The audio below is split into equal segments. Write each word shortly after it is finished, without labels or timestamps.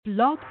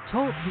Blog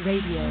Talk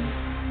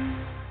Radio.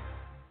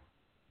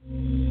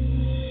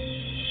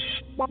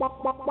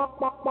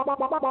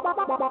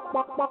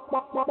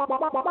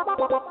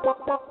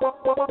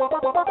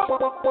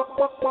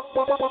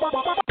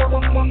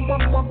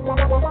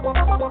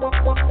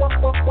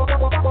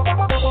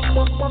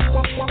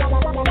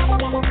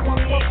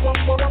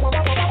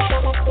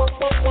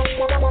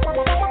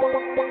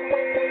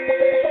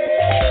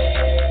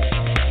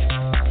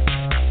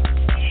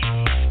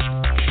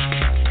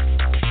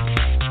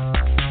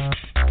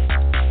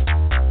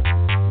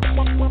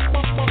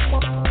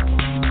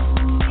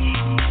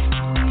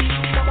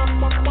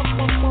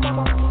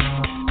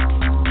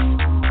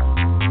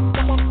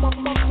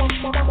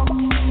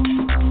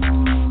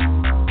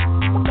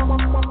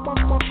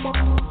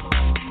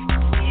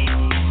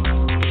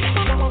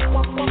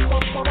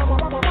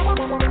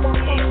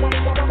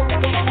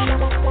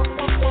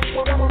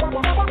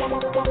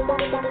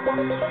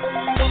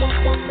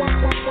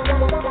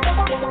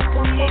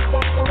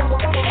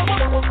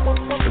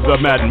 The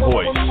Madden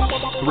Voice.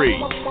 3,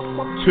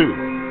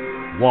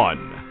 2,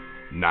 1,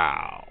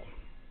 now.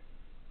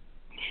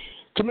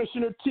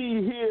 Commissioner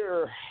T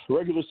here.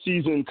 Regular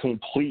season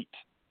complete.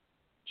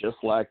 Just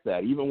like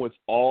that. Even with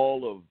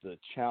all of the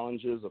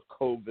challenges of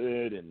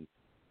COVID and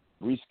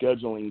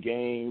rescheduling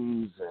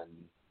games and,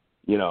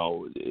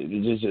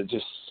 it's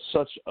just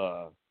such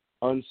a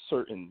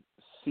uncertain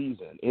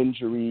season.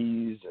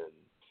 Injuries and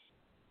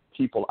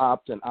people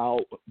opting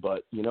out.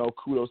 But,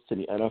 kudos to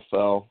the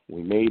NFL.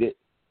 We made it.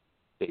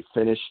 They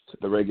finished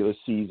the regular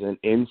season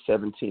in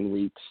 17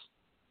 weeks,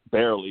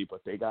 barely,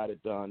 but they got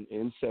it done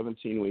in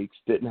 17 weeks.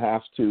 Didn't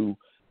have to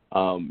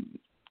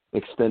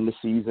extend the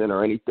season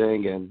or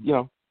anything. And,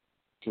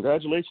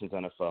 congratulations,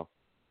 NFL.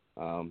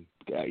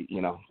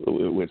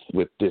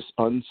 With this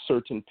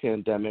uncertain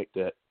pandemic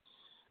that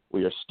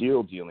we are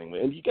still dealing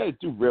with. And you guys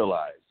do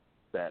realize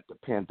that the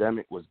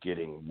pandemic was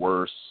getting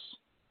worse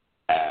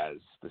as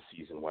the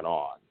season went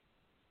on.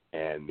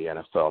 And the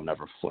NFL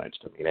never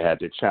flinched. I mean, they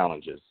had their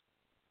challenges.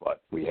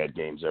 But we had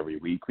games every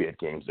week. We had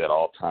games at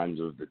all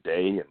times of the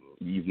day and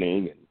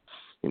evening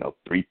and,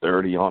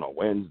 3:30 on a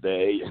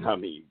Wednesday. And,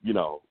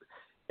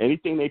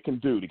 anything they can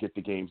do to get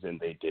the games in,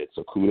 they did.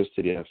 So kudos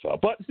to the NFL.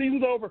 But the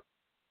season's over.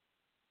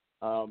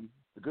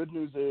 The good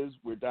news is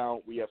we're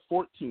down. We have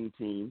 14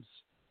 teams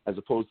as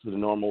opposed to the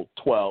normal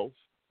 12.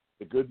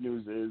 The good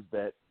news is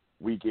that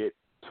we get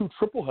 2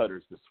 triple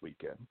headers this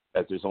weekend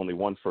as there's only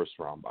one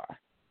first-round bye.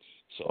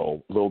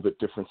 So a little bit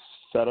different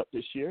setup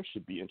this year.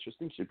 Should be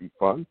interesting. Should be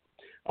fun.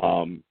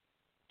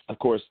 Of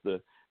course,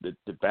 the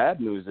bad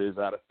news is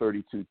out of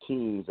 32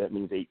 teams, that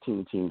means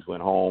 18 teams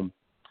went home.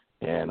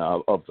 And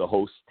of the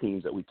host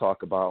teams that we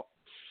talk about,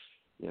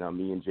 me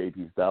and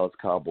JB's Dallas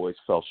Cowboys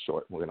fell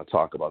short. We're going to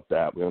talk about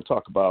that. We're going to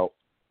talk about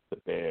the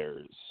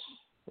Bears.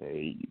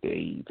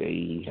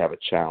 They have a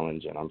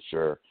challenge, and I'm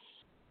sure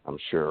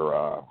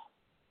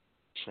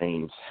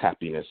Train's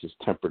happiness is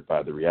tempered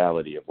by the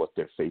reality of what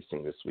they're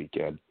facing this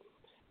weekend.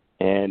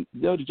 And,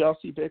 did y'all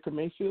see Baker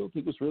Mayfield?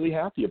 He was really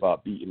happy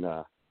about beating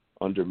a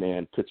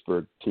undermanned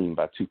Pittsburgh team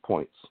by 2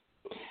 points.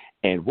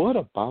 And what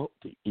about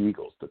the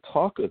Eagles? The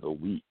talk of the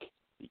week.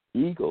 The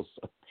Eagles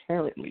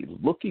apparently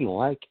looking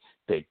like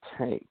they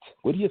tanked.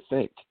 What do you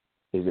think?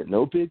 Is it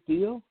no big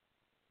deal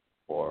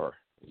or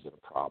is it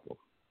a problem?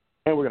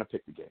 And we're going to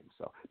pick the game.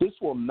 So this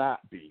will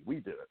not be, we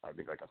did it, I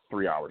think, like a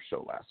 3-hour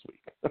show last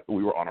week.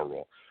 We were on a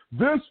roll.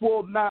 This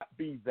will not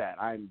be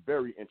that. I'm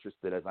very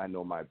interested, as I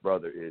know my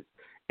brother is,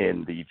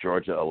 in the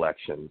Georgia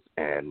elections,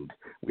 and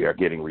we are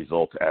getting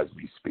results as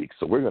we speak.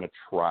 So we're going to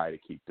try to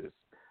keep this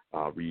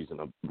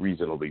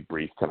reasonably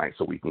brief tonight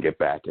so we can get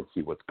back and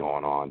see what's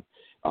going on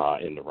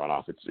in the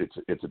runoff.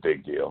 It's a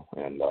big deal.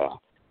 And,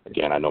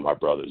 again, I know my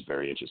brother is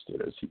very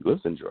interested as he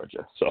lives in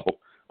Georgia. So,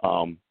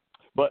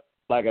 but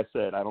like I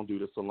said, I don't do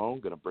this alone.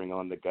 Going to bring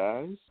on the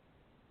guys.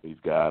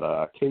 We've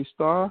got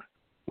K-Star,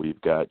 we've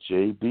got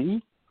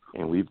JB,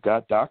 and we've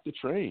got Dr.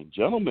 Train.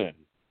 Gentlemen,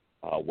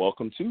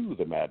 welcome to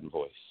the Madden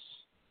Voice.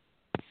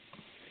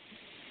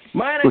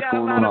 Man, I got a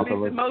lot of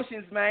mixed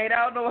emotions, man.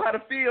 I don't know how to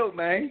feel,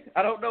 man.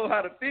 I don't know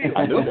how to feel.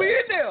 I knew but we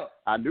in there.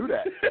 I knew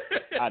that.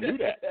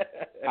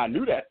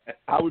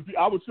 I would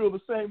feel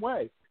the same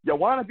way. You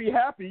want to be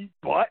happy,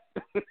 but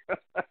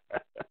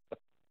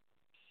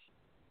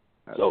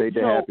I'd say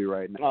happy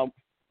right now.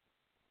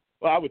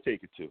 Well, I would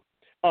take it too.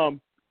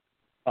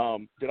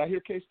 Did I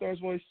hear K-Star's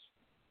voice?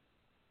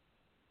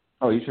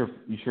 Oh, you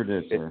sure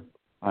did, sir.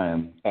 I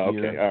am. Oh,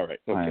 here. okay, all right.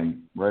 Okay. I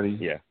am ready.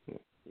 Yeah.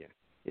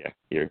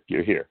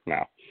 You're here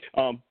now.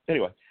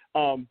 Anyway,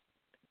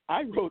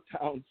 I wrote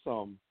down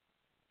some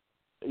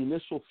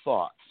initial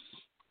thoughts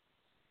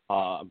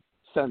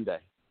Sunday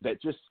that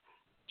just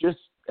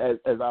as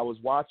I was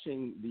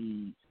watching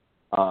the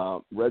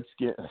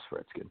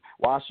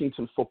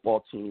Washington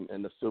football team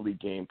and the Philly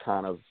game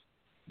kind of,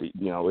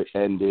 it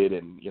ended,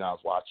 and I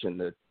was watching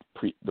the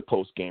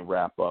post game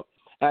wrap up.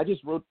 And I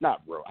just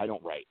I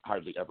don't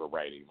hardly ever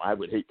write anymore. I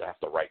would hate to have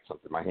to write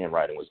something. My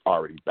handwriting was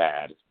already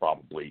bad. It's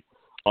probably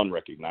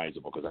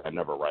unrecognizable because I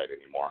never write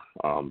anymore.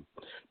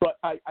 But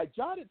I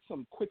jotted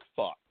some quick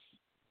thoughts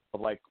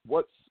of like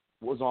what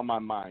was on my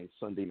mind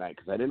Sunday night,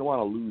 because I didn't want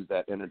to lose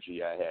that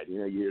energy I had. You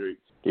know, you hear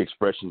the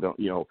expression, don't,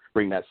 you know,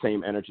 bring that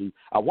same energy.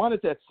 I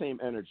wanted that same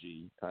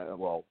energy.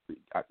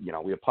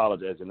 We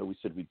apologize. I know we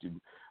said we'd do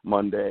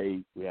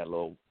Monday. We had a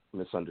little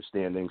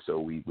misunderstanding, so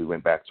we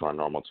went back to our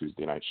normal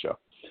Tuesday night show.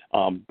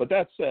 But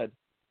that said,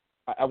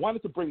 I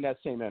wanted to bring that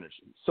same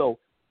energy. So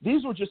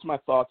these were just my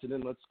thoughts, and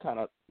then let's kind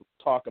of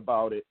talk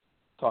about a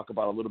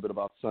little bit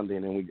about Sunday,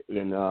 and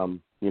then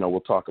we'll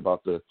talk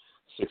about the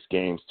 6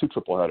 games, 2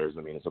 triple headers.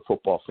 I mean, it's a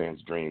football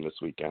fan's dream this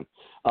weekend.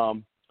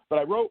 But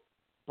I wrote,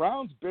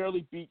 Browns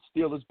barely beat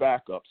Steelers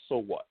backup, so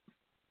what?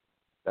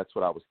 That's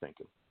what I was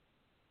thinking.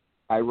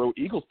 I wrote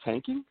Eagles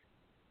tanking.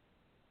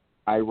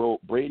 I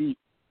wrote Brady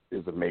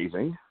is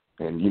amazing,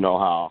 and you know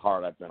how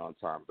hard I've been on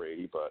Tom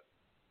Brady, but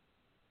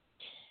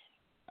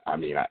I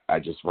mean, I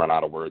just run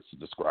out of words to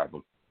describe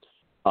him.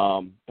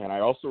 And I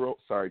also wrote,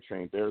 sorry,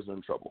 Train, Bears are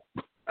in trouble.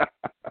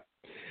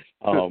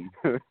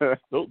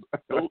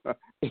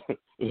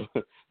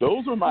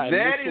 Those were my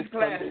initial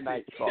Sunday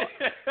night thoughts.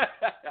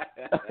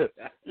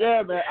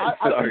 Yeah, man.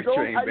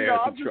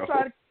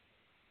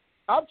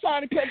 I'm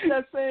trying to catch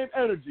that same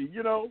energy,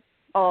 you know.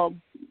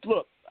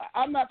 Look,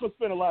 I'm not going to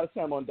spend a lot of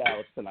time on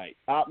Dallas tonight.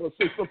 I'm going to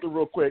say something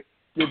real quick,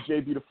 give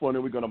JB the floor,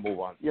 and we're going to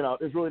move on. You know,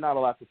 there's really not a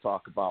lot to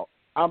talk about.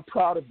 I'm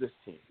proud of this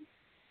team.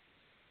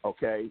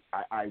 Okay?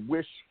 I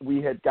wish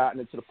we had gotten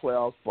into the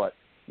playoffs, but,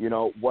 you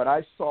know, what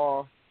I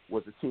saw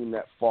was a team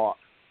that fought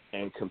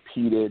and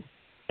competed,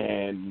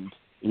 and,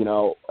 you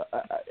know,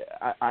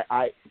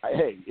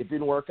 hey, it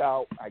didn't work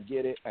out. I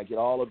get it. I get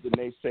all of the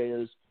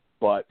naysayers.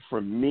 But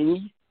for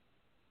me,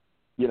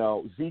 you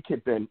know, Zeke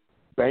had been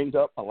banged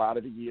up a lot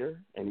of the year,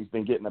 and he's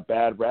been getting a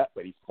bad rep,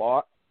 but he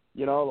fought.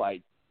 You know,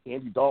 like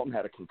Andy Dalton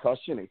had a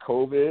concussion and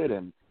COVID,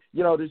 and,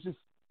 you know, there's just,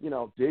 you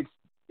know, Diggs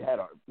had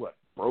a,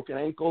 broken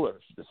ankle or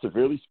a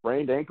severely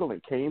sprained ankle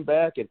and came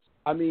back. And,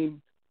 I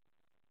mean,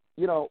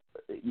 you know,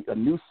 a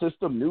new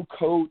system, new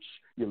coach,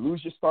 you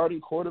lose your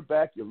starting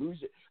quarterback, you lose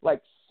your,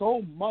 like,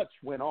 so much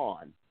went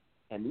on,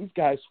 and these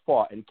guys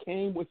fought and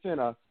came within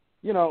a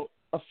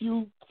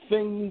few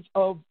things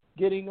of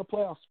getting a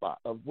playoff spot,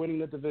 of winning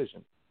the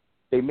division.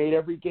 They made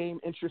every game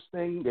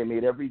interesting. They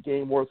made every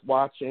game worth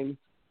watching.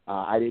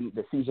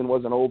 The season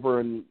wasn't over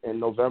in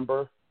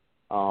November.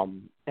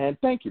 And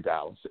thank you,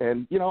 Dallas.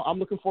 And, you know, I'm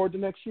looking forward to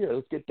next year.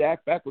 Let's get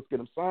Dak back. Let's get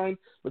him signed.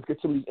 Let's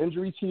get some of these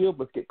injuries healed.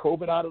 Let's get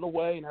COVID out of the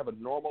way and have a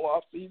normal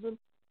offseason. And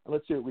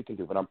let's see what we can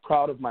do. But I'm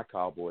proud of my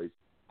Cowboys.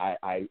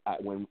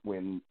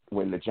 When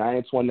the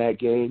Giants won that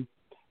game,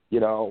 you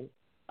know,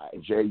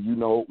 Jay, you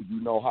know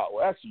how.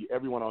 Well, actually,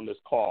 everyone on this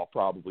call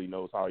probably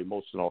knows how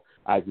emotional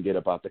I can get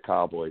about the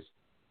Cowboys.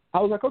 I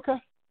was like, okay,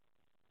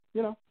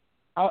 you know,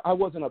 I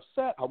wasn't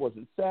upset. I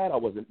wasn't sad. I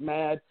wasn't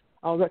mad.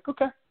 I was like,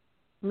 okay.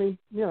 I mean,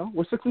 you know,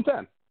 we're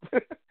 6-10.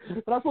 But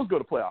I'm supposed to go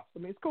to playoffs. I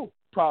mean, it's cool.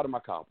 Proud of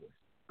my Cowboys.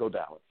 Go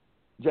Dallas.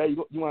 Jay,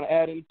 you want to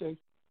add anything?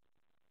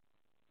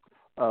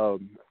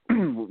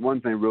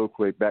 One thing real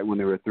quick. Back when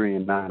they were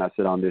 3-9, I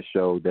said on this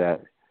show that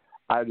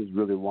I just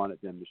really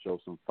wanted them to show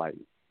some fight,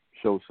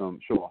 show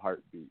a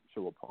heartbeat,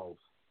 show a pulse.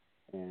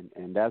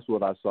 And that's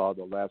what I saw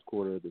the last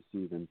quarter of the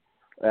season.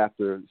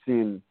 After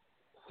seeing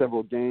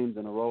several games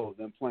in a row of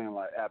them playing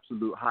like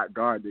absolute hot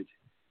garbage,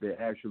 they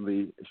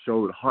actually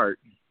showed heart,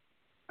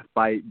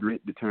 fight,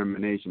 grit,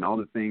 determination, all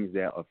the things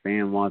that a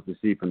fan wants to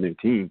see from their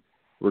team,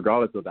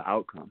 regardless of the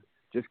outcome.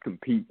 Just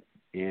compete,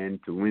 and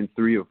to win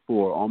 3 or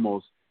 4,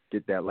 almost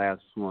get that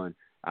last one.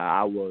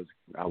 I was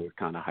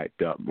kind of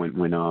hyped up when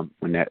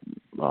that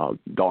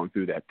Dalton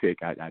threw that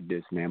pick. I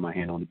did slam my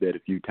hand on the bed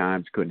a few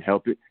times, couldn't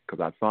help it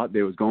because I thought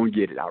they was going to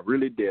get it. I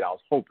really did. I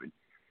was hoping,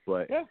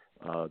 but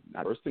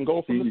first and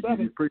goal from the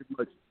 7. You pretty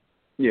much,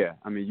 yeah.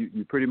 I mean,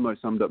 you pretty much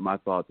summed up my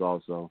thoughts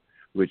also,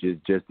 which is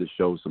just to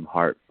show some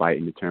heart, fight,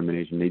 and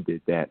determination. They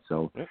did that.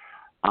 So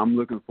I'm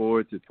looking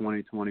forward to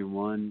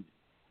 2021,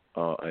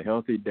 a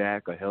healthy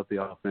Dak, a healthy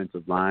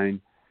offensive line,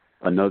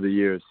 another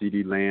year of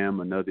CeeDee Lamb,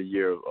 another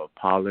year of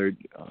Pollard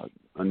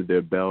under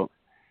their belt.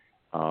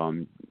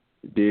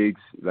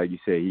 Diggs, like you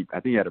said, I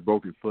think he had a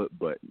broken foot,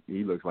 but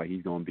he looks like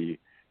he's going to be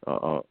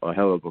a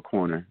hell of a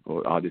corner,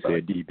 or I'll just say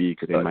a DB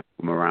because they might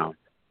move him around.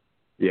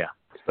 Yeah.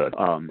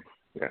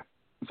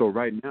 So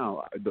right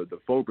now, the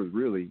focus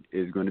really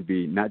is going to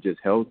be not just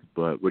health,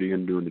 but what are you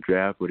going to do in the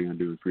draft, what are you going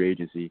to do in free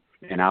agency,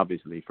 and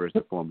obviously, first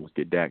and foremost,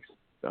 get Dak.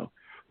 So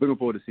looking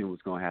forward to seeing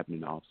what's going to happen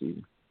in the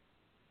offseason.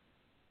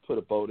 Put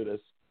a bow to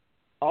this.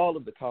 All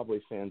of the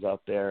Cowboys fans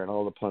out there and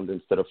all the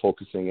pundits that are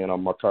focusing in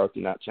on McCarthy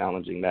not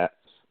challenging that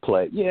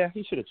play, yeah,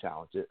 he should have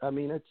challenged it. I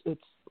mean,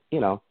 it's you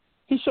know,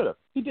 he should have.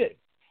 He did.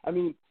 I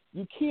mean,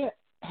 you can't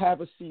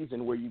have a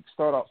season where you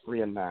start out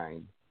 3-9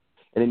 and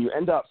then you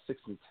end up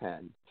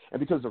 6-10. And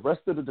because the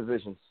rest of the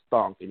division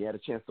stunk and you had a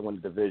chance to win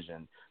the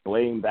division,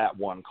 blame that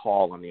one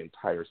call on the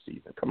entire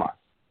season. Come on.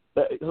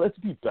 Let's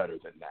be better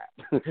than that.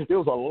 There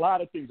was a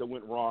lot of things that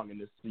went wrong in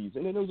this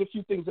season, and there was a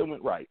few things that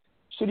went right.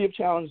 Should he have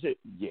challenged it?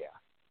 Yeah.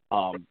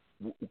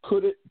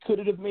 Could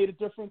it have made a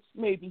difference?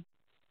 Maybe.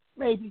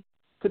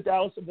 Could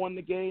Dallas have won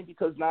the game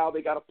because now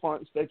they got a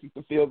punt instead of kick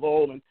the field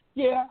goal and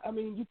Yeah, I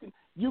mean,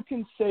 you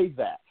can say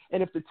that.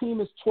 And if the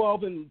team is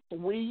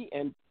 12-3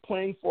 and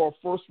playing for a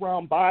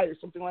first-round bye or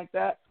something like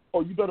that,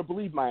 you better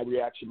believe my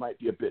reaction might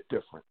be a bit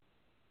different.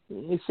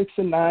 You're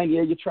 6-9,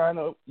 yeah,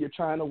 you're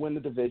trying to win the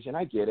division.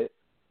 I get it,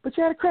 but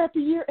you had a crappy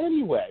year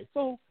anyway,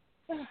 so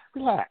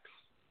relax.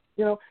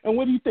 And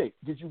what do you think?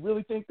 Did you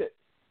really think that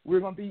we're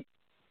going to beat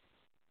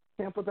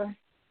Tampa Bay?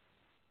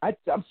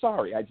 I'm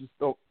sorry, I just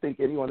don't think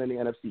anyone in the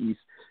NFC East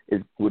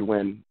would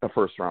win a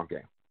first-round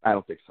game. I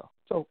don't think so.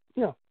 So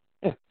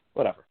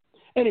whatever.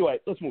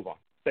 Anyway, let's move on.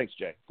 Thanks,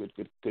 Jay.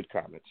 Good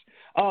comments.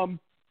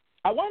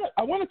 I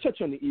want to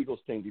touch on the Eagles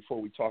thing before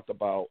we talk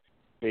about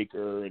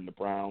Baker and the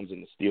Browns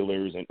and the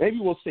Steelers, and maybe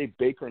we'll say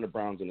Baker and the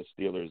Browns and the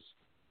Steelers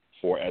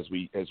for as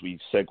we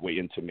segue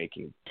into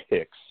making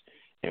picks,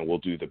 and we'll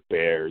do the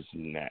Bears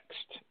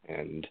next.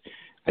 And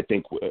I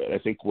think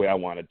the way I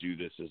want to do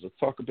this is let's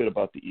talk a bit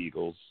about the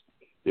Eagles.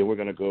 Then we're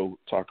going to go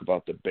talk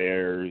about the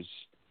Bears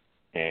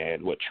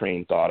and what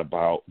Train thought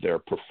about their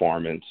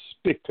performance,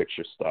 big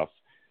picture stuff,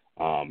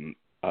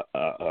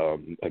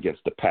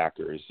 against the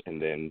Packers,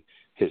 and then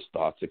his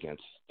thoughts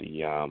against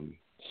the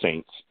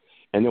Saints.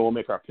 And then we'll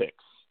make our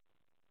picks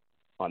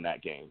on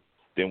that game.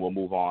 Then we'll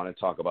move on and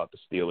talk about the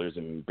Steelers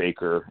and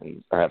Baker,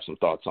 and I have some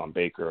thoughts on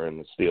Baker and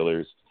the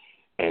Steelers.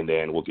 And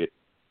then we'll get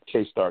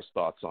K-Star's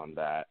thoughts on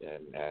that,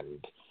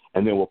 and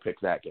then we'll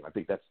pick that game. I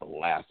think that's the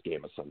last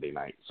game of Sunday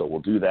night. So we'll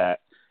do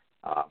that,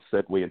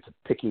 segue into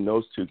picking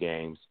those two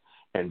games,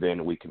 and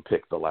then we can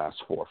pick the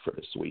last four for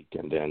this week,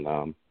 and then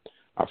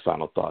our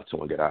final thoughts, and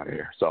we'll get out of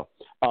here. So,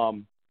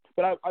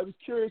 but I was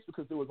curious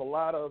because there was a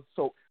lot of –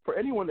 so for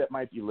anyone that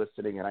might be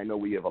listening, and I know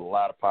we have a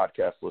lot of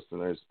podcast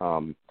listeners,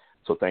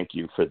 so thank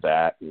you for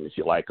that. And if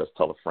you like us,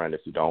 tell a friend.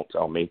 If you don't,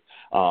 tell me.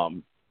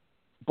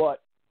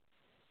 But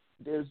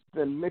there's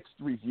been mixed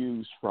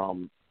reviews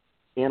from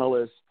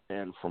analysts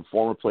and from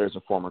former players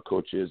and former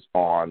coaches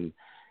on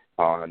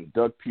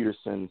Doug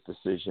Peterson's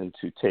decision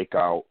to take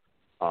out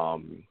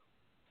Jalen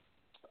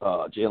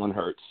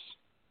Hurts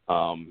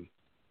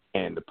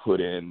and to put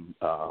in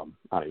I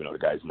don't even know the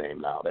guy's name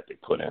now that they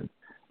put in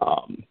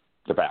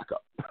the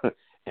backup.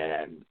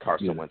 And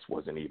Carson Wentz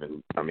wasn't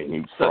even – I mean,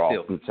 he for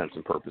all intents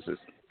and purposes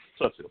 –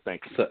 Sudfield,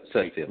 thank you.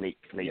 Sudfield. Nate.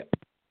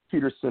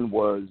 Peterson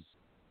was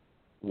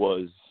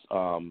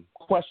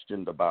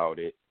questioned about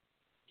it.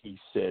 He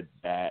said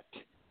that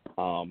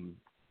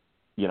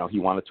he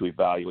wanted to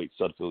evaluate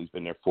Sudfield. He's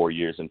been there 4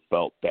 years and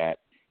felt that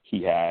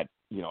he had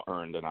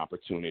earned an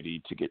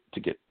opportunity to get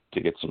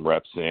some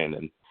reps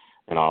in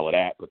and all of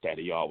that, but that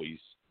he always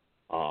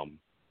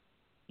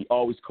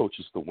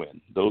coaches to win.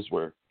 Those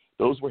were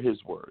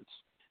his words.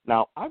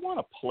 Now I want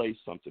to play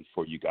something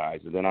for you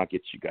guys, and then I'll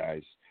get you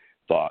guys'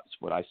 thoughts.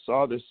 But I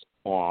saw this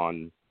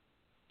on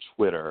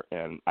Twitter,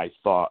 and I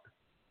thought,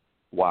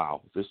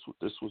 wow, this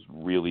was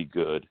really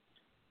good,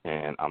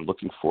 and I'm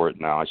looking for it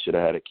now. I should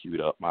have had it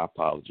queued up. My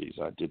apologies.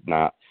 I did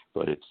not,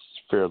 but it's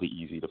fairly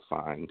easy to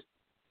find.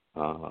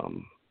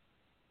 No,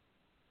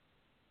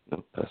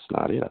 that's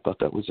not it. I thought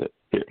that was it.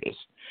 Here it is.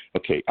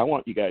 Okay, I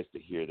want you guys to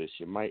hear this.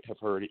 You might have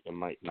heard it, you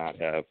might not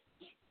have,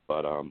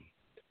 but let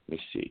me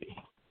see.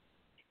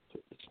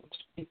 Put this on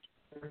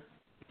speaker.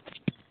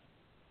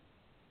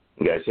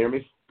 You guys hear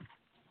me?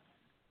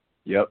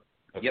 Yep.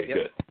 Okay,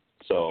 good.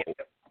 So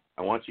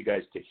I want you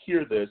guys to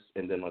hear this,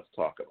 and then let's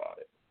talk about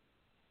it.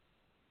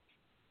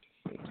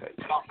 Okay.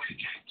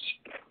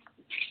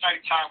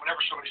 Exciting time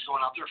whenever somebody's going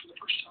out there for the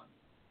first time.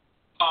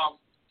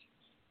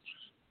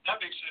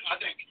 That being said, I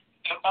think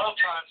at all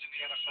times in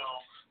the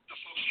NFL, the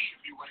focus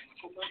should be winning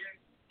the football game.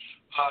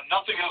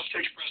 Nothing else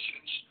takes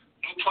precedence.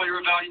 No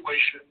player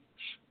evaluation.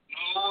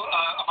 No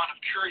amount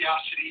of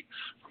curiosity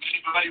from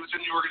anybody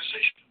within the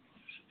organization.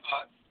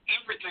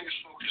 Everything is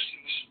focused,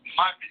 in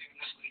my opinion, in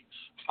this league,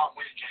 on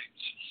winning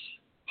games.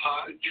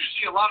 You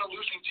see a lot of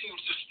losing teams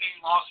sustain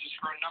losses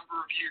for a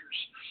number of years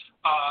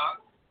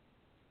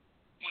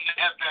when they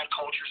have bad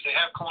cultures. They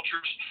have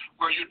cultures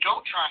where you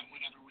don't try and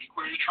win every week,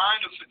 where you're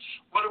trying to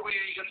 – what are we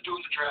going to do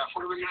in the draft?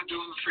 What are we going to do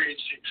in the free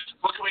agency?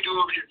 What can we do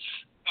over here?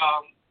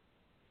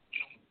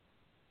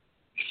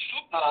 It's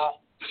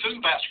football. This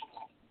isn't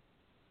basketball.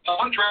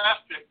 One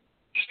draft pick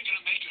isn't going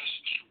to make us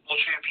a Super Bowl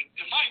champion.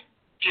 It might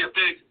be a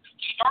big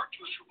start to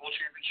a Super Bowl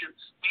championship,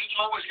 but it's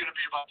always going to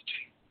be about the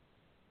team.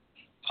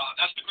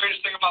 That's the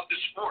greatest thing about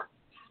this sport.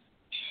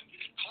 And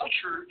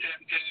culture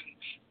and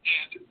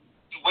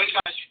the way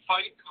guys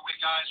fight, and the way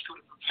guys go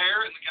to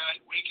prepare, and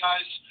the way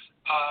guys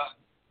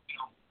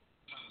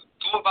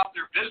go about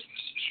their business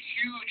is a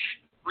huge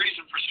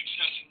reason for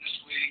success in this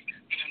league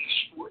and in this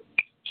sport.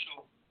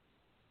 So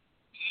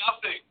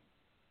nothing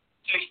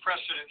takes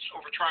precedence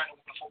over trying to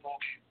win a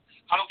football game.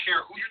 I don't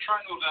care who you're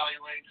trying to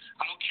evaluate.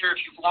 I don't care if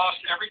you've lost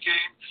every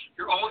game.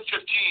 You're 0-15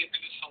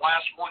 and it's the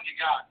last one you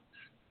got.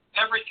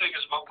 Everything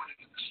is about winning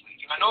in this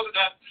league. And I know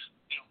that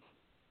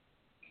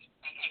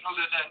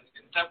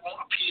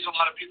won't appease a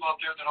lot of people out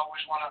there that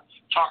always want to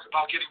talk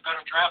about getting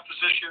better draft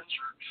positions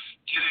or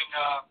getting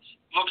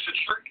looks at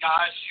certain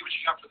guys to see what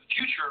you got for the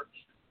future.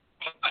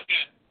 But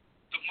again,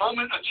 the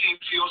moment a team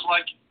feels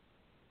like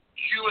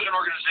you as an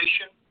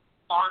organization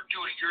aren't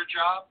doing your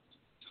job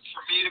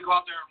for me to go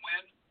out there and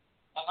win,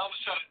 all of a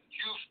sudden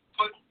you've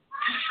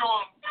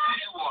shown who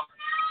you are.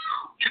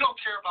 You don't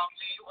care about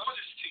me or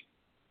this team.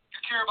 You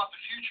care about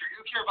the future.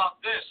 You care about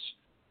this.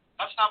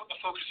 That's not what the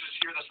focus is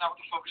here. That's not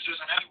what the focus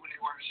is on any winning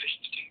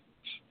organization's team.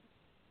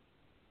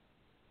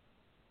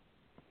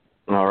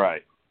 All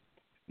right.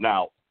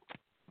 Now,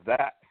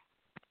 that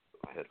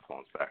my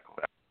headphones back on.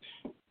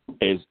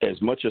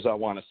 As much as I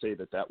want to say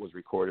that was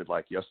recorded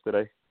like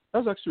yesterday, that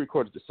was actually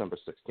recorded December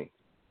 16th.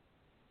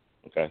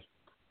 Okay.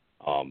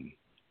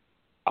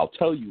 I'll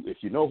tell you, if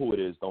you know who it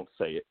is, don't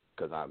say it,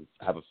 because I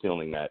have a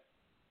feeling that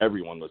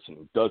everyone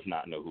listening does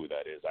not know who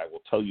that is. I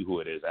will tell you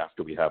who it is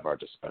after we have our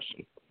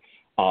discussion.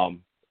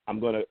 I'm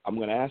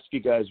gonna ask you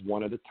guys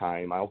one at a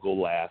time. I'll go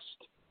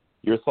last.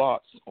 Your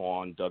thoughts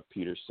on Doug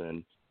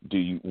Peterson? Do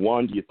you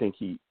think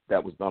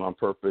that was done on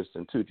purpose,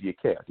 and two, do you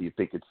care? Do you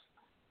think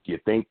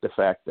the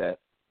fact that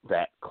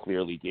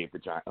clearly gave the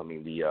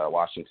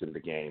Washington the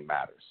game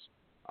matters?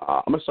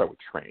 I'm gonna start with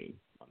Train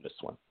on this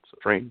one. So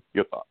Train,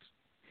 your thoughts?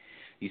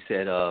 You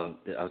said I'm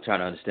trying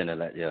to understand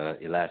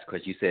your last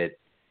question. You said,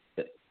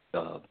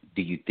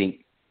 do you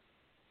think?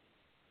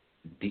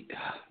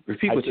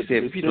 Repeat what you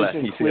said. Repeat the last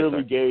thing you said.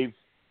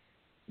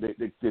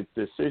 The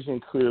decision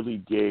clearly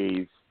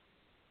gave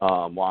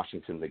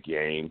Washington the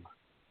game,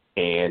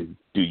 and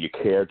do you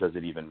care? Does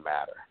it even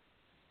matter?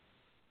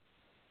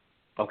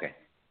 Okay.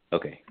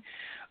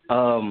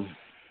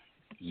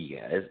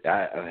 Yeah,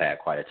 I've had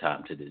quite a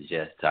time to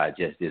digest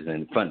this.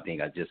 And the fun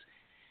thing, I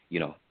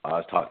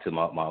was talking to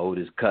my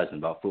oldest cousin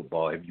about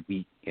football every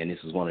week, and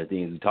this was one of the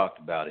things we talked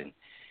about. And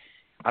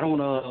I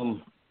don't of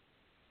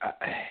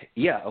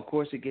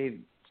course it gave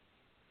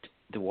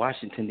the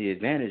Washington the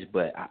advantage,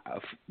 but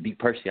me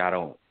personally, I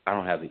don't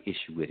have an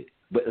issue with it.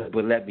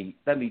 But let me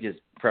just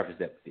preface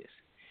that with this: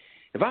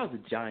 if I was a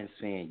Giants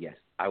fan, yes,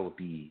 I would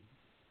be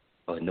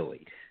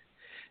annoyed.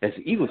 As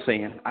an Eagles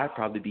fan, I'd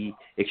probably be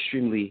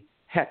extremely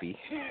happy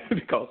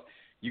because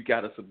you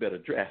got us a better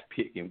draft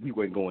pick and we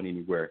weren't going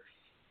anywhere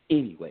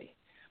anyway.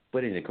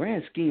 But in the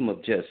grand scheme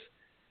of just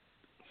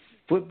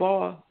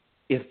football,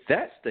 if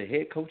that's the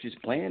head coach's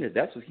plan, if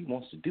that's what he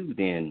wants to do,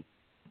 then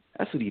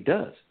that's what he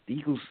does. The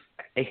Eagles,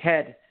 they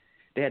had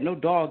no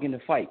dog in the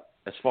fight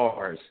as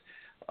far as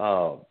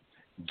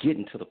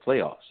getting to the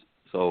playoffs.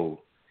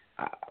 So,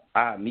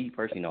 me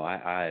personally, no,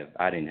 I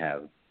didn't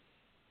have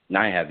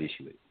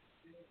issue with it.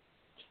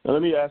 Now,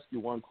 let me ask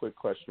you one quick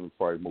question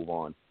before I move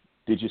on.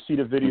 Did you see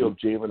the video of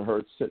Jalen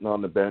Hurts sitting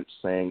on the bench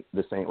saying,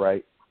 "This ain't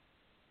right"?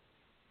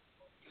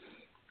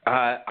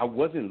 I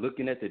wasn't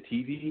looking at the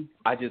TV.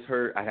 I just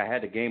heard, I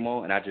had the game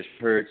on, and I just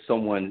heard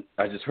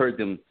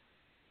them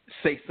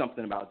say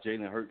something about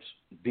Jalen Hurts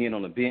being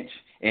on the bench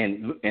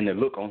and the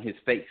look on his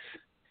face.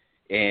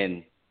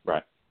 And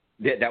right.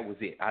 That was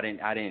it. I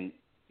didn't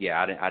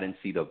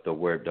see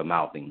the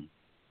mouthing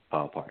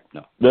part.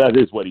 No. That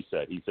is what he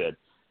said. He said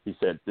this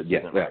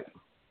isn't right.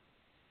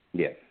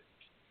 Yeah.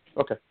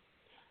 Okay.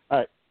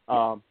 All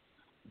right.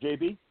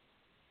 JB,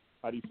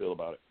 how do you feel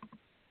about it?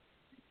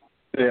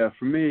 Yeah,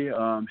 for me,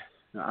 I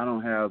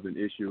don't have an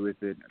issue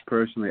with it.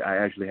 Personally, I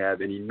actually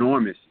have an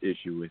enormous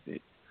issue with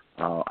it.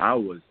 I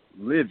was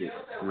livid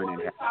when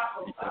it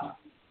happened.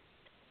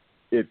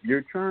 If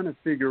you're trying to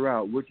figure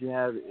out what you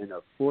have in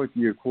a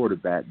fourth-year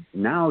quarterback,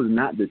 now is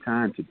not the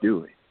time to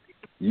do it.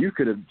 You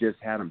could have just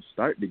had him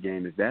start the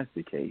game if that's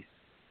the case.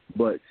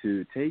 But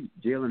to take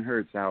Jalen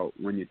Hurts out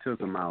when you took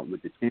him out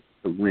with the chance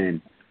to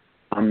win,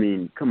 I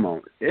mean, come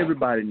on.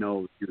 Everybody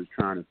knows he was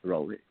trying to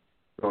throw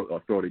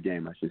the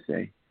game, I should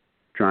say,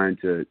 trying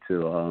to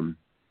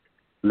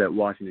let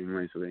Washington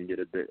win so they can get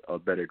a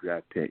better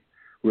draft pick,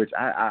 which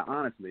I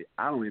honestly,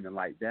 I don't even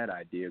like that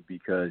idea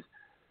because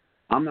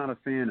I'm not a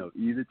fan of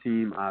either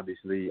team,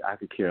 obviously. I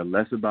could care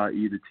less about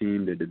either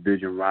team, the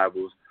division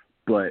rivals,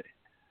 but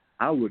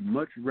I would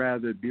much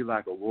rather be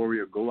like a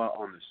warrior, go out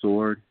on the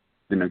sword,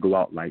 than to go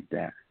out like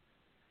that.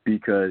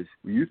 Because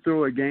when you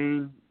throw a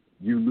game,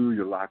 you lose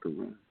your locker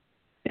room.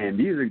 And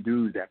these are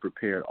dudes that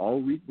prepared all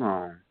week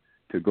long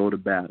to go to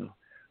battle.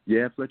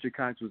 Yeah, Fletcher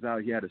Cox was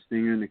out. He had a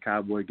stinger in the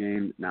Cowboy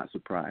game, not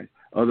surprised.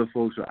 Other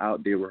folks were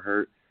out. They were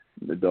hurt.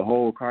 The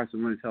whole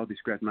Carson Wentz healthy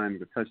scratch not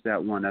even touch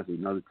that one. That's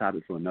another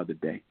topic for another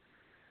day.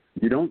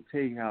 You don't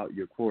take out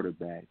your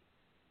quarterback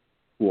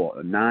for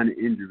a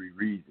non-injury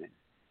reason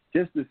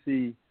just to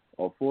see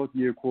a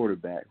fourth-year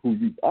quarterback who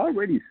you've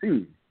already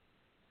seen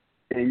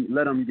and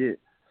let him get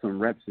some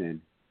reps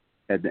in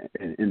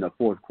the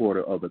fourth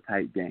quarter of a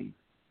tight game.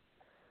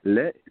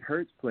 Let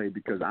Hurts play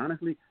because,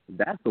 honestly,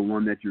 that's the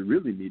one that you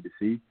really need to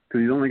see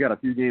because he's only got a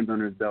few games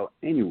under his belt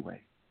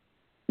anyway.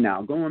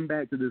 Now, going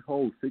back to this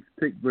whole 6th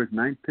pick versus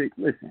 9th pick,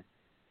 listen,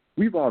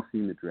 we've all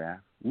seen the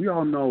draft. We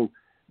all know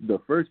the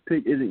first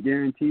pick isn't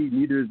guaranteed,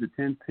 neither is the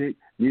 10th pick,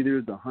 neither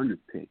is the 100th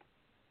pick.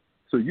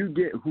 So you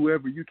get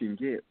whoever you can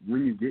get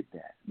when you get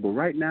that. But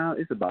right now,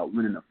 it's about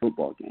winning a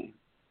football game.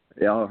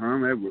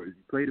 Herm Edwards,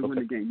 you play to win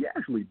the game. You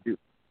actually do.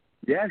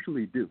 You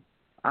actually do.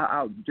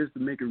 I'll just to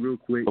make it real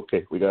quick.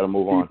 Okay, we got to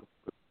move on.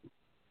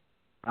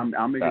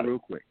 I'll make it real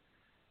quick.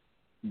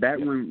 back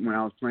when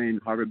I was playing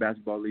Harvard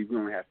Basketball League, we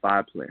only had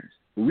 5 players.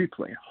 But we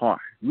played hard.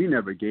 We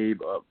never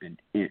gave up an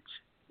inch.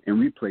 And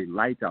we played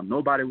lights out.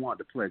 Nobody wanted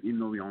to play us, even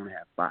though we only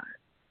had 5.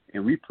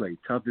 And we played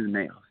tough as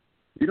nails.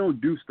 You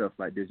don't do stuff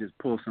like this, just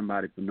pull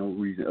somebody for no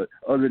reason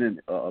other than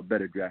a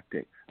better draft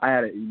pick. I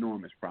had an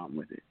enormous problem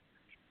with it.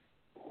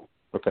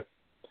 Okay.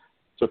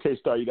 So,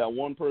 K-Star, you got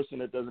one person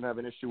that doesn't have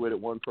an issue with it,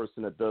 one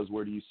person that does.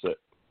 Where do you sit?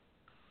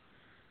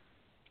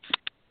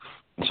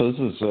 So this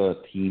is a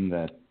team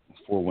that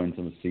 4 wins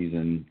in the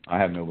season. I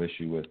have no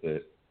issue with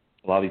it.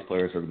 A lot of these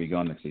players are going to be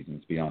gone next season,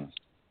 let's be honest.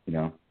 You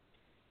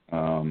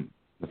know,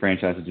 the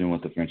franchise is doing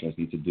what the franchise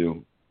needs to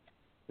do.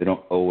 They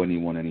don't owe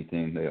anyone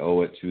anything. They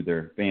owe it to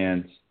their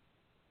fans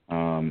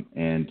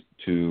and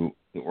to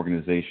the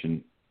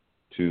organization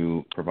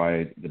to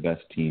provide the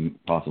best team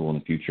possible in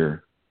the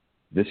future.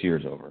 This year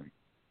is over.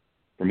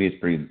 For me,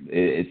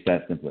 it's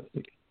that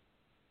simplistic.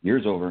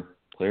 Year's over.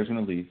 Players are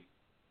going to leave.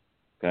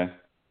 Okay?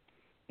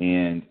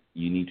 And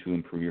you need to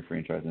improve your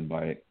franchise, and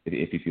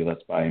if you feel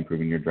that's by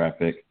improving your draft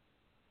pick,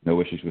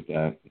 no issues with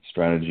that. It's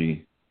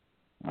strategy.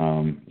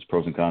 There's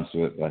pros and cons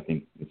to it, but I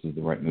think this is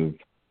the right move.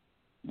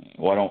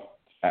 Well,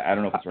 I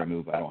don't know if it's the right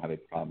move, but I don't have a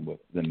problem with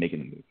them making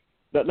the move.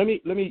 Now,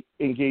 let me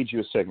engage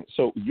you a second.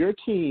 So your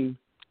team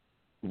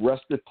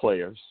rested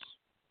players,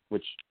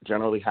 which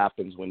generally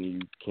happens when you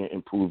can't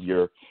improve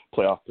your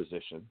playoff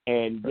position,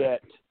 and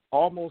yet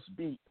almost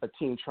beat a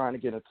team trying to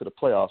get into the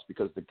playoffs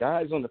because the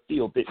guys on the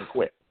field didn't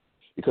quit,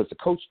 because the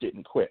coach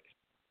didn't quit.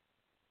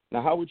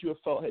 Now, how would you have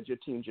felt had your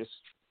team just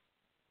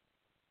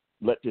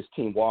let this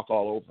team walk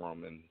all over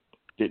them and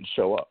didn't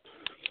show up?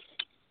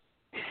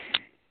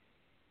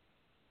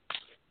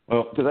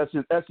 Well, because that's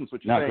in essence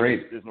what you're saying.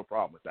 Great. There's no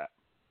problem with that.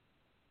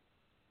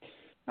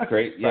 Not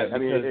great. Yeah, I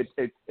mean,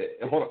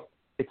 hold on.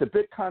 It's a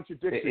bit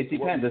contradictory. It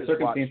depends. The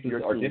circumstances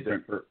are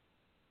different.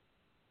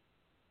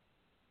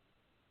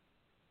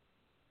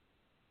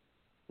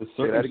 The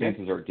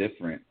circumstances are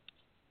different.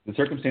 The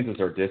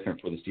circumstances are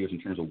different for the Steelers in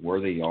terms of where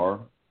they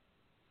are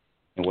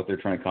and what they're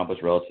trying to accomplish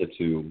relative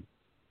to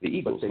the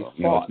Eagles. But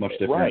they fought, it's much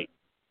different. Right.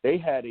 They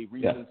had a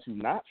reason to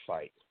not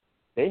fight.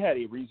 They had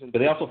a reason. But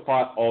they also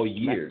fought all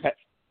year.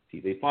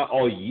 They fought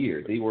all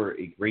year. They were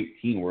a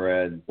great team,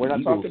 whereas we're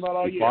not Eagles, talking about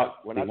all year.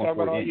 We're not talking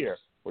about all year.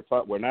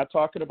 We're not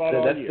talking about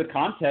all year. That's the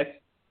context.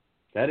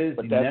 That is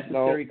but the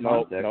necessary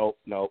context.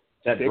 No.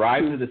 That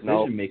drives the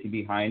decision making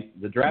behind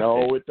the draft.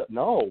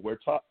 We're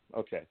talking.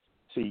 Okay.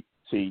 See.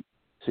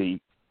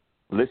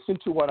 Listen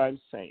to what I'm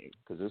saying,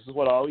 because this is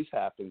what always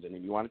happens, and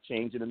then you want to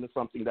change it into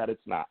something that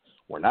it's not.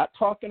 We're not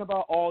talking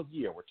about all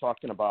year. We're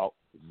talking about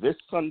this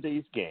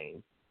Sunday's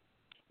game,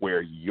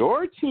 where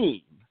your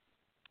team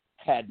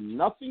had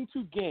nothing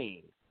to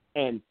gain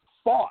and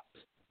fought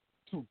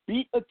to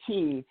beat a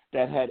team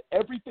that had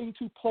everything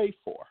to play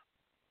for.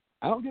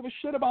 I don't give a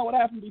shit about what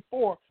happened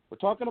before. We're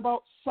talking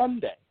about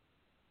Sunday.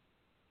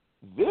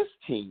 This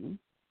team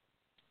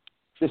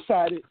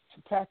decided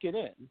to pack it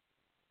in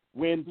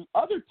when the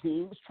other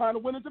team was trying to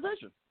win a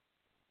division.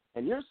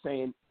 And you're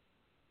saying,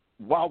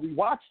 while we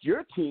watched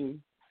your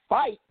team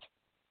fight,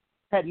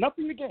 had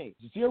nothing to gain,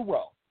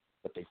 0,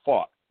 but they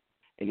fought.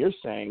 And you're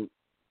saying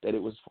that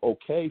it was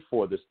okay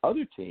for this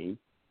other team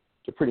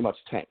to pretty much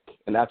tank.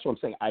 And that's what I'm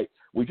saying.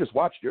 We just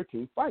watched your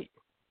team fight.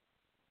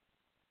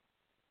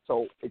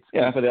 So it's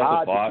but they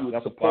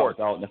also fought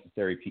without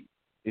necessary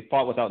They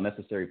fought without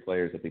necessary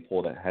players that they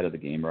pulled ahead of the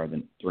game rather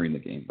than during the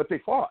game. But they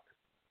fought.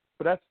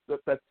 But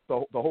that's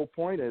the whole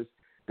point is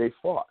they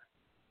fought.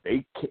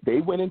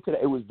 They went into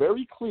it was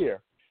very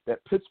clear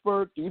that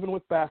Pittsburgh, even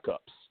with backups,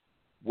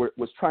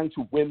 was trying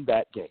to win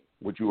that game.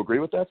 Would you agree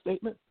with that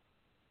statement?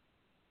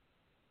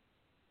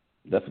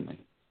 Definitely.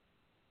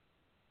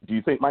 Do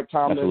you think Mike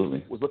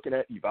Tomlin was looking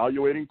at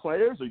evaluating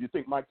players, or do you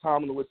think Mike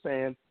Tomlin was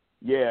saying,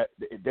 yeah,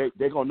 they're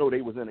going to know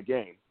they was in a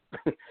game?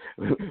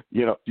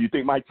 Do you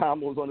think Mike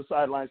Tomlin was on the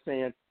sideline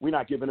saying, we're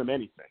not giving them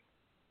anything?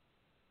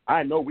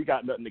 I know we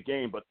got nothing to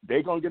gain, but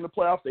they're going to get in the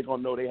playoffs. They're going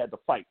to know they had to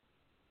fight.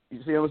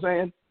 You see what I'm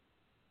saying?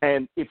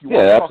 And if you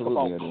want to talk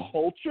about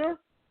culture,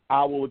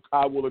 I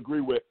will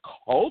agree with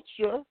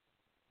culture,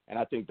 and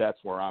I think that's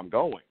where I'm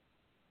going.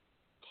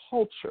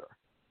 Culture.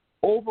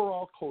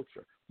 Overall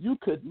culture. You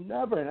could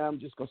never, and I'm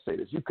just going to say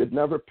this, you could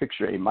never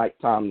picture a Mike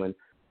Tomlin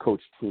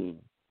coach team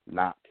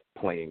not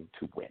playing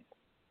to win,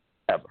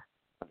 ever,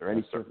 under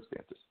any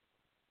circumstances.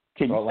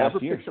 Can you ever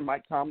picture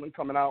Mike Tomlin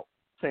coming out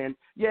saying,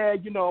 yeah,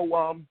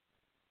 Cleveland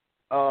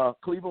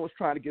was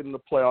trying to get in the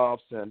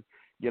playoffs, and,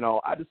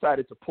 I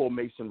decided to pull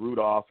Mason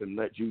Rudolph and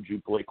let Juju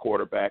play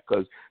quarterback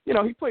because,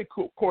 he played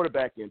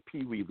quarterback in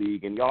Pee Wee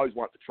League, and he always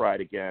wanted to try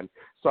it again.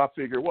 So I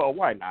figured, well,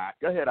 why not?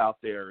 Go ahead out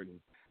there and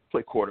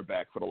play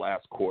quarterback for the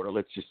last quarter.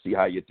 Let's just see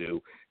how you do,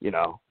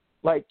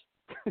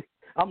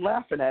 I'm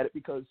laughing at it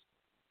because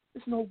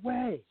there's no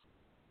way.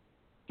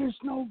 There's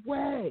no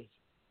way.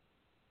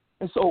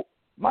 And so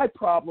my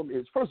problem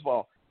is, first of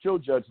all, Joe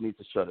Judge needs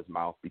to shut his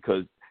mouth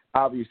because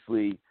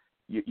obviously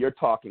you're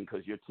talking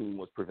because your team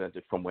was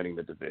prevented from winning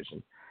the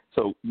division.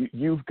 So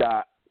you've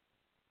got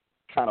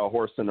kind of a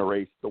horse in the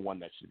race, the one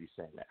that should be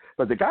saying that.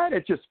 But the guy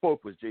that just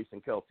spoke was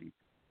Jason Kelce.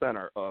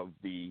 center of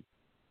the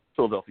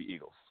Philadelphia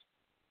Eagles.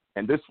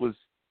 And this was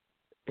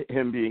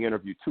him being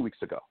interviewed 2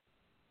 weeks ago,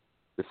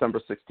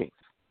 December 16th.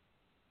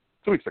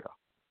 2 weeks ago.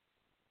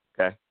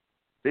 Okay?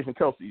 Jason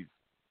Kelsey's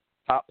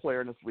top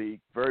player in this league,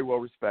 very well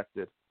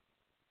respected.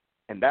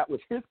 And that was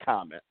his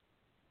comment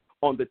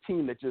on the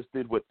team that just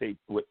did what they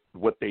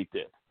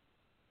did.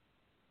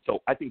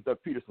 So I think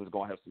Doug Peterson's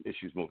going to have some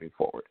issues moving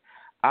forward.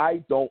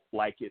 I don't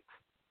like it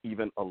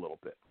even a little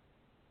bit.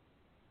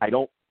 I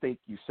don't think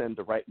you send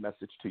the right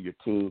message to your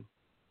team.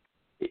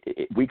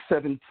 Week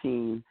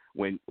 17,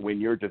 when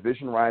your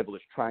division rival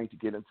is trying to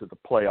get into the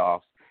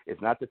playoffs, is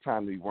not the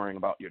time to be worrying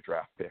about your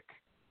draft pick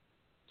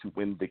to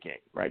win the game,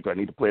 right? Do I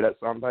need to play that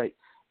soundbite?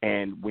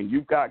 And when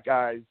you've got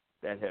guys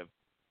that have,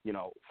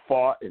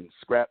 fought and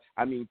scrapped.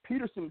 I mean,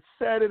 Peterson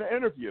said in an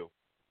interview,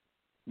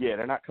 yeah,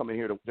 they're not coming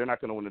here they're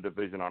not going to win the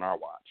division on our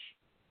watch.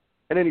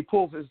 And then he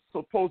pulls his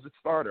supposed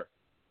starter.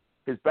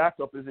 His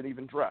backup isn't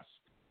even dressed.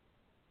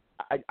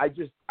 I've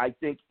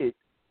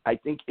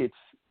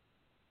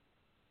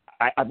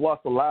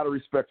lost a lot of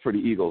respect for the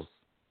Eagles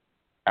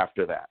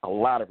after that, a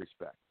lot of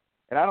respect.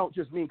 And I don't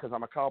just mean because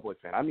I'm a Cowboys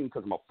fan. I mean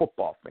because I'm a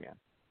football fan.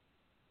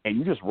 And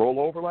you just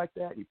roll over like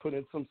that. You put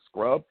in some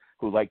scrub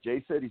who, like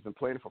Jay said, he's been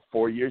playing for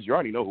 4 years. You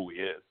already know who he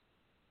is.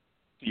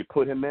 So you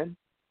put him in,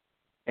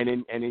 and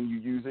then you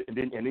use it, and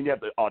then you have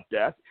the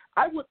audacity.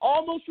 I would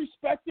almost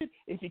respect it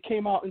if he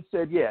came out and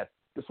said, "Yeah,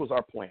 this was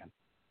our plan."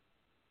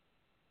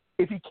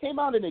 If he came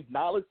out and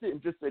acknowledged it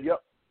and just said,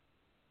 "Yep,"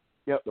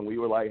 then we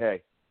were like,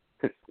 "Hey,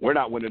 we're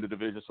not winning the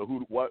division, so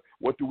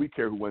what do we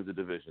care who wins the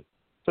division?"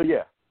 So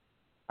yeah,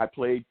 I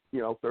played,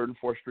 third and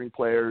fourth string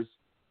players.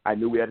 I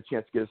knew we had a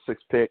chance to get a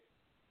sixth pick,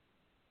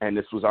 and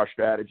this was our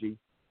strategy.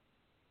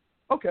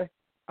 Okay,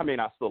 I may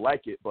not still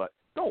like it, but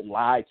don't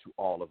lie to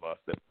all of us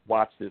that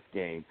watch this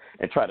game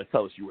and try to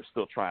tell us you were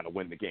still trying to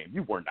win the game.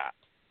 You were not,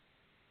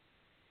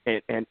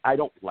 and I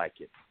don't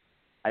like it.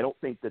 I don't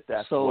think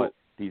that's what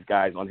these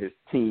guys on his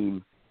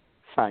team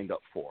signed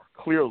up for.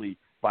 Clearly,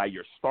 by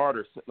your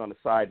starter sitting on the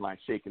sideline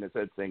shaking his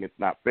head saying it's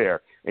not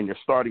fair, and your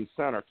starting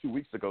center 2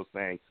 weeks ago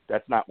saying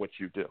that's not what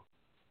you do.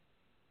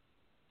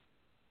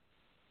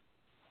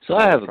 So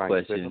I have a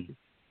question.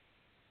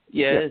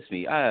 Yeah, that's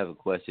me. I have a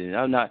question.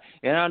 I'm not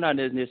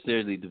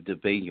necessarily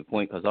debating your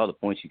point because all the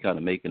points you're kind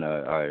of making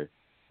are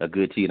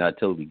good to you, and I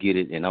totally get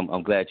it. And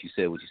I'm glad you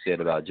said what you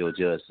said about Joe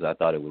Judge because I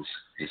thought it was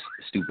just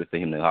stupid for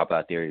him to hop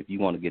out there. If you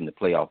want to get in the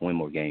playoff, win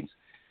more games,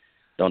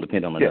 don't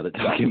depend on another.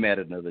 Don't get mad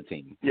at another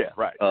team. Yeah,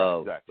 right.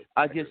 Exactly.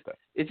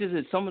 It's just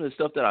that some of the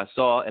stuff that I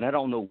saw, and I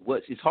don't know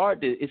sometimes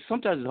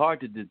it's hard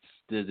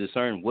to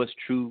discern what's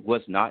true,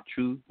 what's not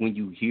true when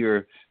you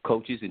hear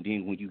coaches and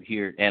then when you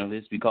hear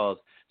analysts because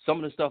some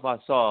of the stuff I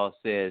saw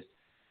says,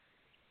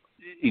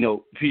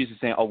 Peterson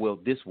saying, oh, well,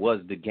 this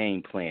was the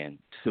game plan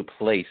to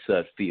play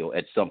Sudfeld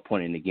at some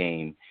point in the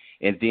game.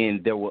 And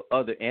then there were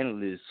other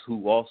analysts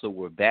who also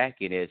were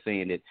backing it,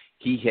 saying that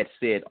he had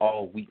said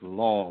all week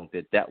long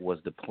that was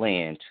the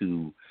plan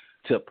to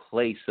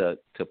play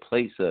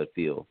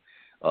Sudfeld.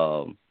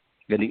 And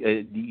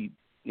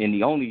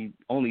the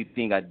only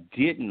thing I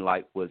didn't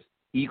like was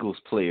Eagles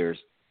players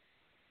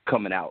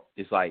coming out.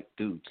 It's like,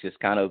 dude, just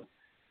kind of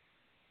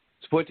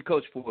support your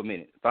coach for a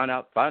minute. Find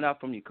out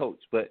from your coach.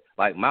 But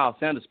like Miles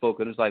Sanders spoke,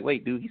 and it's like,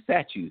 wait, dude, he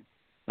sat you.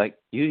 Like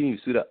you didn't even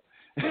suit up.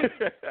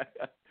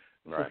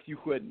 Right.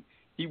 So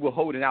he was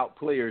holding out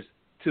players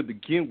to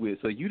begin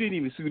with. So you didn't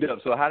even suit up.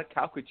 So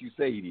how could you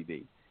say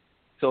anything?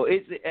 So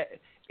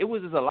it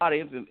was just a lot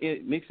of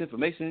mixed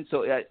information.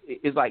 So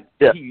it's like,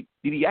 did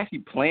he actually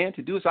plan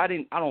to do it? So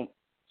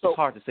it's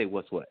hard to say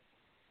what's what.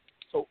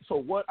 So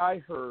what I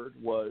heard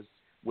was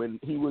when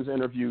he was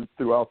interviewed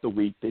throughout the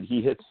week that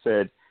he had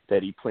said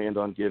that he planned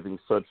on giving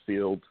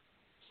Sudfeld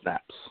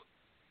snaps,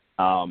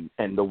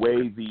 and the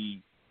way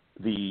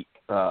the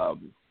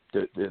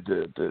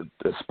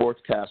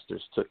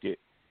sportscasters took it,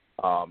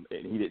 and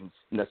he didn't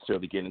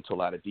necessarily get into a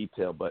lot of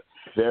detail, but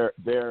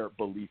their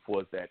belief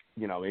was that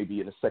maybe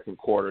in the second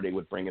quarter they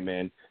would bring him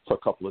in for a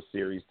couple of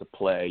series to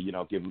play,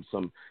 give him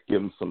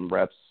some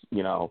reps.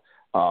 No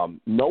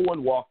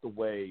one walked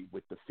away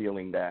with the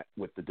feeling that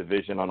with the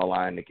division on the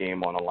line, the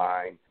game on the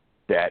line,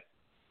 that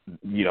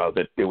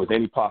that there was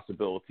any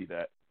possibility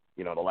that,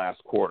 the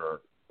last quarter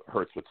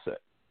Hurts would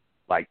sit.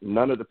 Like,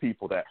 none of the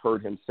people that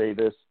heard him say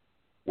this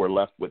were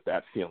left with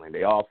that feeling.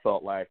 They all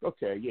felt like,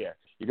 okay, yeah,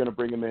 you're going to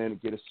bring him in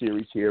and get a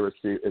series here, a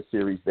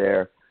series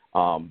there,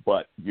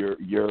 but you're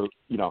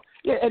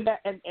and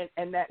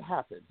that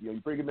happens. You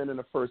bring him in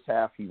the first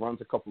half, he runs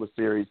a couple of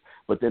series,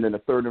 but then in the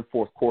third and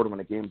fourth quarter when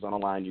the game's on the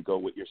line, you go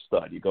with your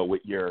stud. You go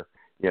with your,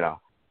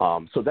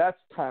 so that's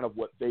kind of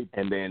what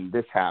and then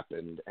this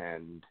happened,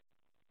 and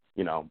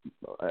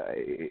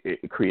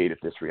it created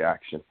this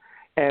reaction.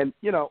 And,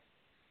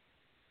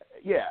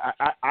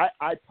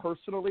 I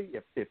personally,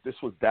 if this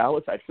was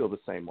Dallas, I'd feel the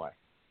same way.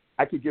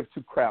 I could give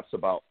two craps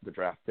about the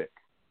draft pick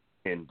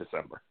in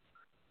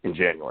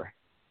January.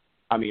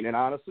 I mean, and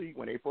honestly,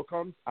 when April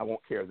comes, I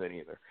won't care then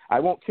either. I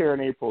won't care in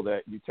April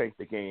that you tanked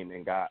the game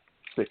and got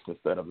 6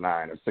 instead of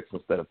 9 or 6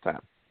 instead of 10.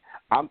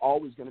 I'm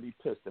always going to be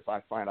pissed if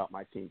I find out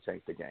my team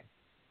tanked the game.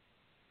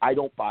 I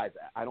don't buy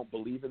that. I don't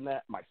believe in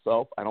that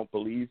myself. I don't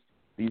believe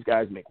these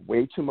guys make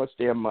way too much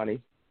damn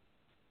money,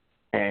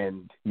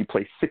 and you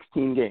play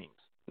 16 games,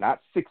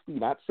 not 60,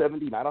 not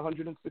 70, not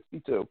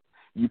 162.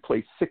 You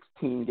play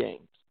 16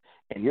 games,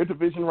 and your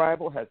division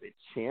rival has a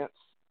chance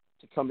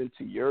to come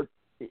into your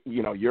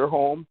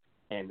home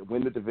and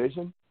win the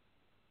division,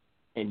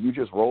 and you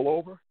just roll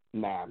over?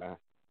 Nah, man.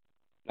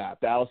 Nah, if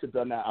Dallas had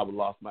done that, I would have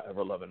lost my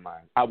ever-loving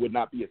mind. I would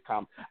not be as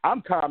calm.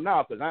 I'm calm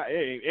now because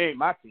it ain't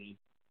my team.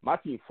 My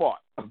team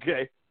fought,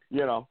 okay?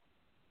 3-9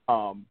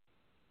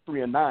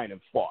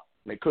 and fought.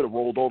 They could have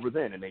rolled over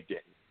then, and they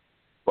didn't.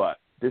 But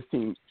this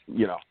team,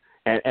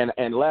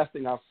 and last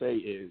thing I'll say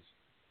is,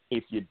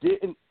 if you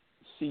didn't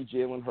see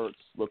Jalen Hurts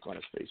look on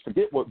his face,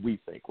 forget what we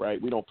think,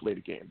 right? We don't play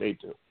the game. They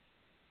do.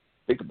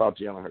 Think about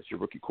Jalen Hurts, your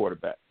rookie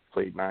quarterback,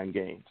 played 9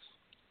 games.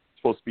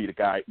 Supposed to be the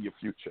guy, your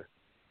future.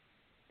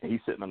 And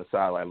he's sitting on the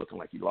sideline looking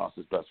like he lost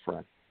his best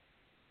friend.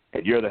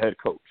 And you're the head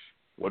coach.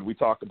 What do we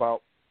talk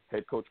about?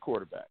 Head coach,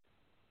 quarterback.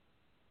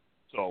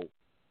 So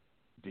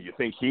do you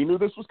think he knew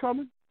this was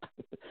coming?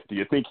 Do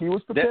you think he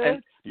was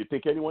prepared? Do you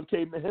think anyone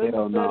came to him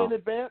and said in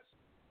advance?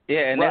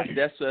 Yeah, and right.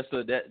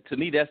 to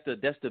me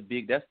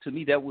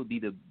that would be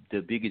the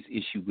biggest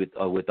issue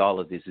with all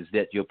of this, is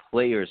that your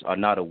players are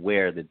not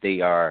aware that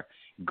they are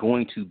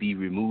going to be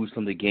removed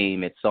from the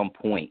game at some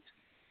point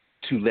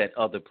to let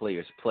other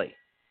players play.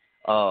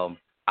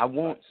 I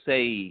won't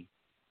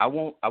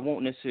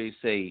necessarily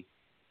say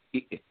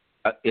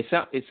it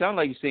sounds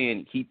like you're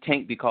saying he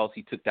tanked because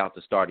he took out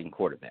the starting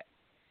quarterback.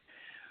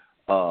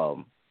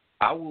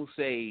 I will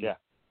say, yeah.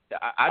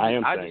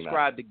 I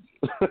described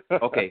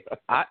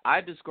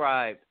I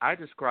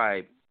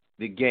described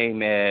the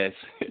game as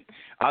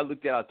I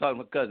looked at. I was talking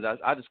to my cousin.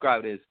 I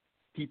described it as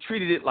he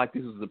treated it like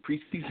this was a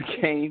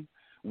preseason game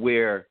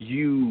where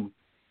you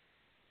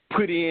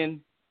put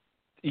in,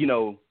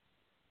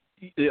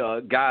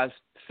 guys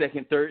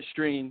second, third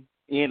string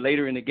in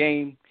later in the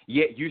game,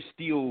 yet you're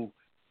still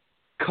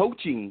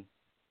coaching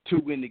to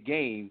win the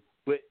game,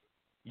 but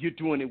you're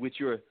doing it with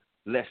your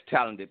less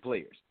talented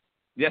players.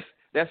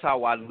 That's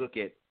how I look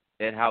at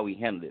how he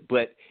handled it.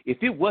 But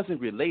if it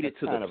wasn't related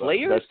to the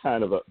players,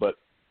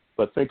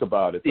 but think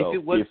about it though.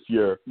 If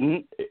you're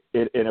in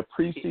a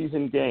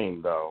preseason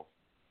game though,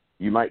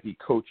 you might be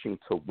coaching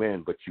to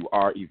win, but you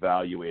are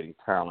evaluating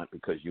talent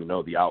because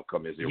the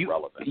outcome is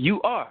irrelevant.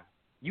 You are,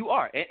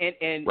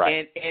 and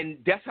right. and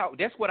that's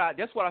what I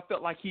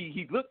felt like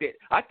he looked at.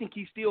 I think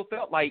he still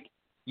felt like,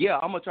 yeah,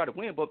 I'm gonna try to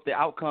win, but the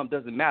outcome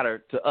doesn't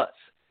matter to us,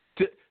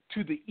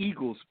 to the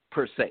Eagles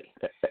per se,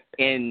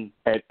 and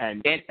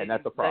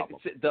that's a problem.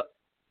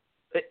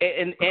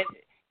 And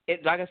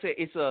like I said,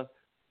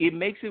 it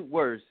makes it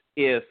worse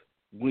if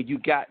when you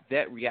got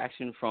that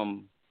reaction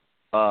from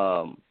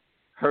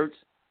Hurts,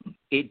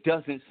 it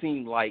doesn't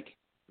seem like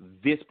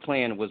this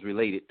plan was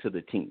related to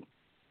the team.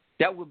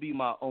 That would be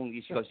my only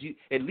issue, because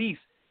at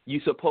least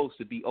you're supposed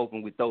to be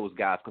open with those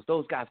guys, because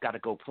those guys got to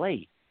go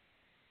play.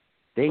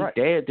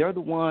 They're the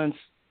ones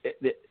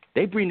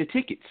they bring the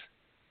tickets.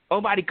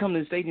 Nobody come to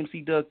the stadium to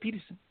see Doug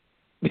Peterson.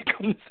 They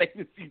come to the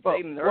stadium to see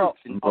Jalen Hurts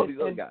and all these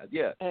other guys.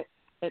 Yeah.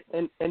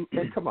 And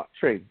come on,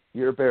 Trey,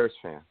 you're a Bears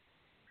fan.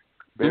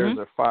 Bears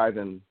are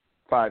 5-10.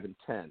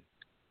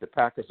 The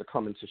Packers are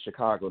coming to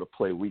Chicago to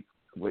play week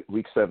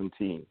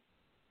 17.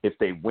 If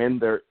they win,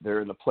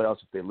 they're in the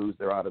playoffs. If they lose,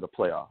 they're out of the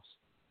playoffs.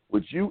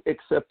 Would you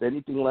accept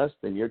anything less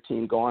than your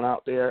team going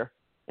out there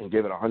and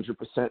giving 100%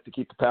 to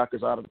keep the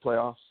Packers out of the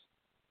playoffs?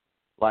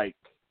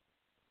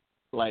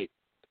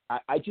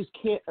 I just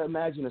can't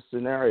imagine a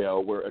scenario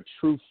where a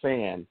true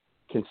fan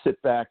can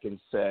sit back and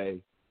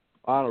say,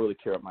 I don't really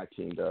care what my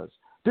team does.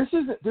 This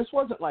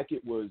wasn't like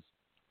it was,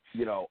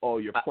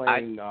 you're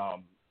playing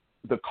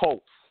the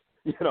Colts,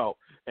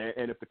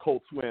 and if the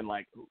Colts win,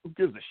 who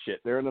gives a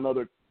shit? They're in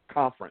another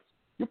conference.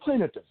 You're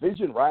playing a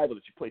division rival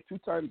that you play 2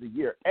 times a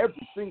year,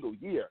 every single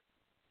year.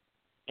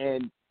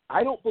 And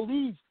I don't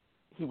believe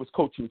he was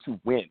coaching to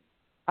win.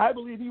 I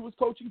believe he was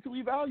coaching to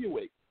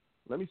evaluate.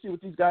 Let me see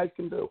what these guys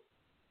can do.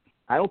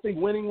 I don't think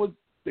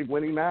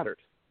winning mattered.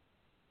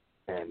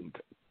 And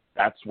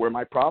that's where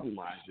my problem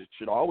lies. It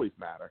should always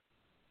matter.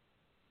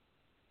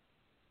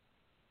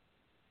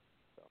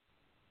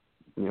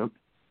 So,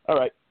 all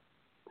right.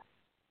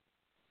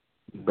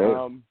 Yeah.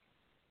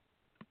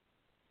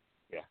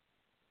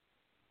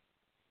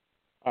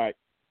 All right.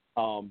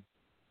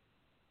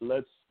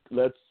 Let's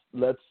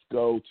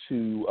go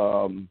to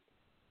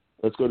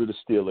the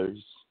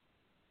Steelers.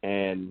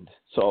 And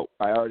so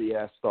I already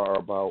asked Star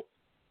about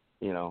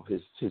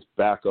his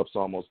backups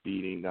almost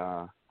beating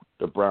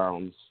the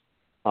Browns.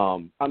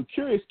 I'm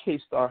curious,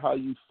 K-Star, how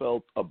you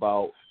felt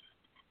about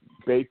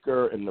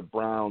Baker and the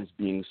Browns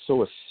being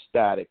so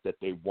ecstatic that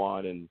they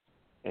won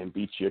and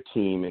beat your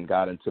team and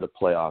got into the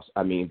playoffs.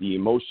 I mean, the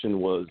emotion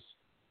was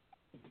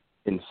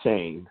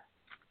insane.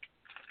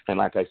 And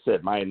like I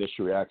said, my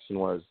initial reaction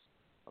was,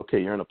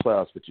 okay, you're in the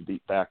playoffs, but you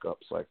beat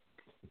backups.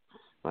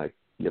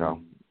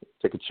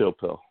 Take a chill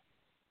pill.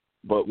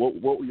 But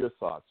what were your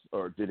thoughts,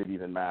 or did it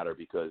even matter?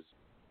 Because,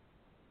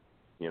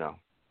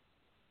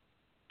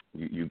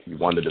 You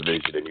won the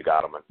division and you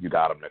got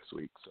them next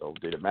week. So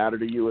did it matter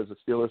to you as a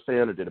Steelers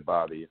fan, or did it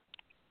bother you?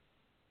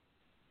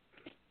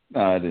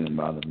 No, it didn't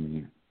bother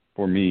me.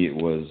 For me, it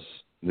was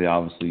they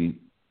obviously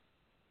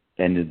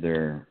ended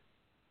their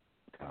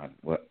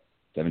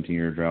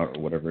 17-year drought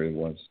or whatever it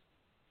was.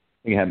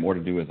 I think it had more to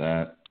do with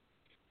that.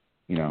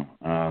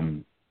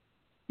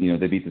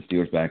 They beat the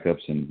Steelers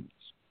backups and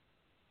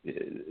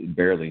they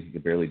barely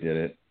did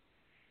it.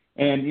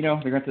 And,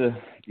 they're going to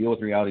deal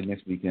with reality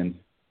next weekend.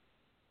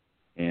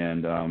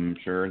 And I'm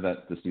sure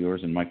that the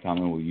Steelers and Mike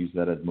Tomlin will use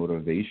that as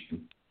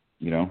motivation.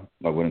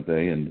 Why wouldn't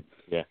they? And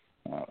yeah,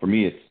 for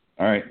me, it's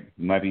all right.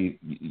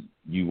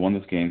 You won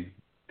this game.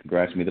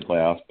 Congrats, you made the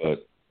playoffs,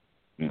 but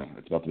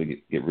it's about to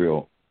get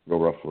real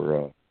rough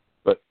for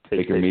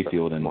Baker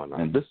Mayfield and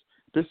this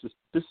is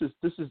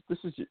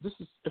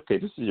okay.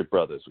 This is your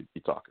brothers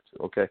you're talking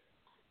to. Okay,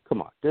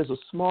 come on. There's a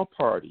small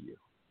part of you,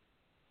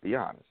 be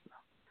honest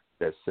now,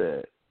 that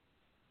said,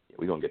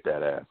 we're gonna get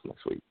that ass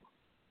next week.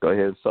 Go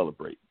ahead and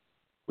celebrate.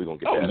 We're gonna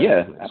get that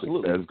ass next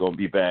absolutely. week. That's gonna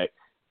be back.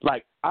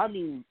 Like, I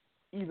mean,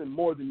 even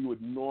more than you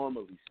would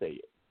normally say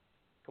it.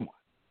 Come on.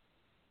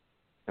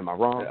 Am I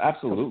wrong?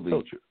 Absolutely.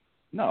 So true.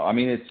 No, I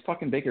mean, it's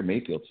fucking Baker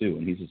Mayfield too,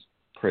 and he's just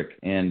prick.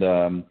 And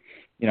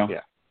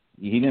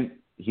he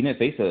didn't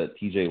face a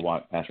T.J.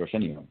 Watt pass rush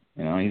anyway.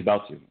 He's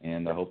about to,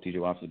 and I hope T.J.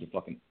 Watt just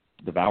fucking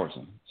devours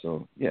him.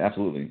 So yeah,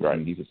 absolutely. Right. I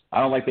mean, I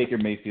don't like Baker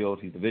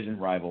Mayfield. He's a division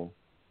rival.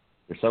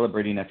 They're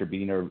celebrating after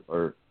beating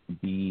our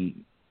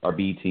B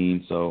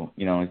team. So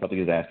he's about to get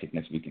his ass kicked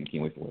next week, and I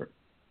can't wait for it.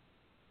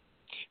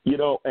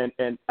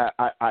 And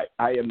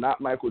I am not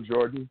Michael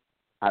Jordan.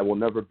 I will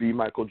never be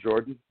Michael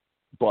Jordan.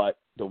 But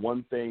the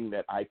one thing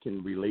that I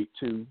can relate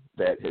to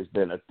that has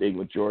been a thing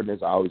with Jordan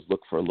is I always look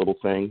for little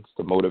things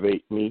to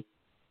motivate me.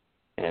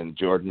 And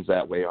Jordan's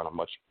that way on a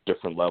much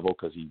different level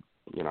because he's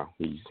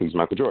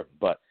Michael Jordan.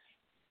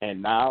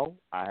 And now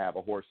I have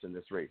a horse in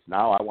this race.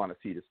 Now I want to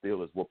see the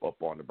Steelers whoop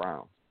up on the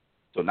Browns.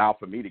 So now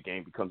for me the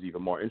game becomes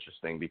even more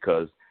interesting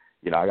because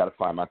I got to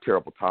find my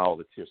terrible towel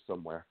that's here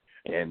somewhere.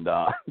 And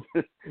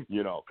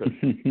because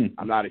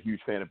I'm not a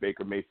huge fan of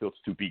Baker Mayfield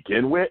to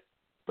begin with.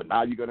 But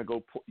now you're gonna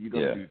do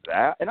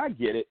that, and I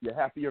get it. You're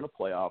happy you're in the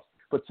playoffs,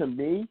 but to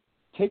me,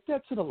 take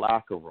that to the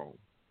locker room.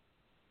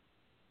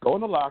 Go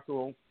in the locker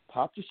room,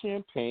 pop your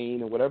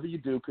champagne and whatever you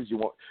do because you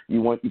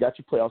got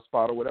your playoff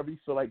spot or whatever you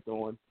feel like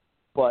doing.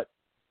 But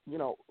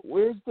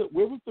where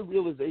was the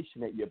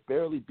realization that you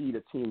barely beat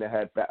a team that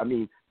had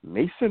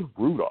Mason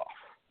Rudolph,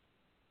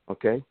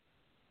 okay,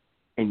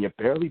 and you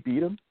barely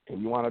beat him,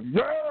 and you want to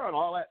and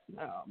all that?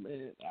 No,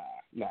 man,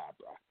 nah,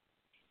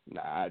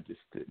 bro, I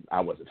just didn't.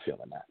 I wasn't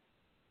feeling that.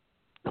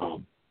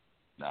 No,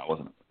 it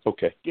wasn't.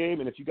 Okay.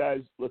 Game, and if you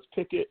guys, let's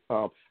pick it.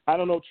 I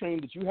don't know, Train,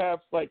 did you have,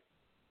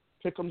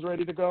 pick-ems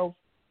ready to go?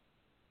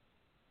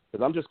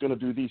 Because I'm just going to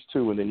do these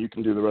two, and then you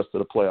can do the rest of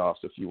the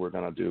playoffs if you were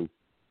going to do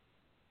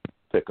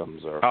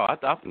pick-ems.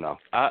 No.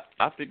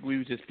 I think we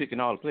were just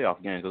picking all the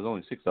playoff games. There's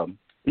only 6 of them.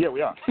 Yeah,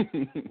 we are.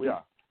 We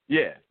are.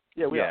 Yeah.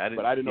 Yeah, we are.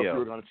 But I didn't know if you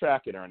were going to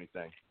track it or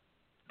anything.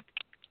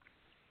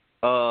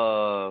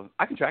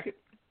 I can track it.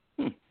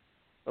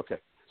 Okay.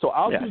 So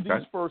I'll do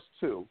these first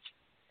two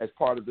as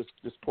part of this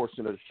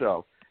portion of the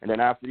show. And then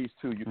after these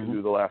two, you can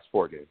do the last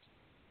 4 games.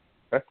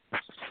 Okay?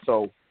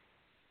 So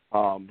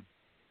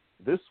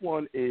this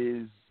one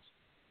is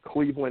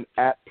Cleveland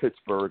at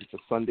Pittsburgh. It's a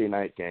Sunday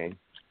night game.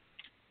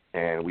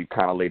 And we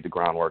kind of laid the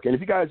groundwork. And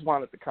if you guys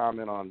wanted to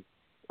comment on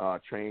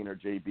Train or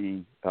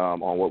JB on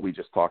what we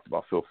just talked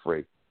about, feel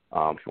free.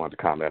 If you wanted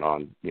to comment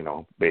on,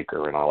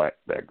 Baker and all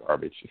that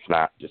garbage. If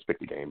not, just pick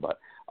the game. But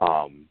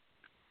I'm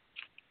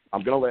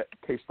going to let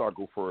K-Star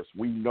go first.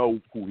 We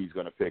know who he's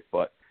going to pick,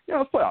 but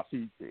it's playoffs.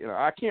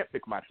 I can't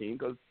pick my team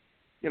because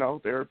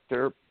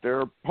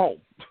they're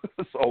home.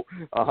 So,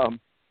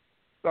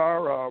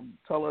 Star,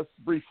 tell us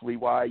briefly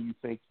why you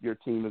think your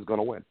team is going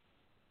to win.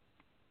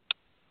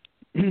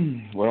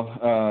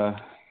 Well,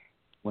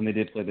 when they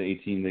did play the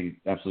 18, they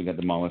absolutely got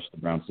demolished. The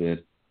Browns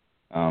did.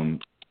 The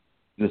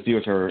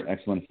Steelers are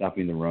excellent at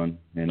stopping the run,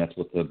 and that's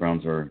what the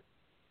Browns are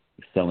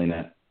excelling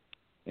at.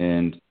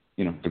 And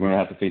they're going to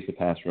have to face the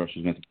pass rush.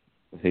 They're going to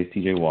have to face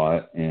T.J.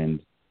 Watt, and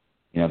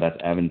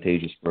that's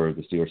advantageous for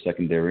the Steelers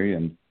secondary.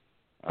 And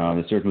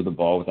the Steelers moved the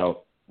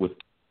ball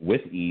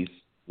with ease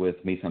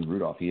with Mason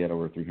Rudolph. He had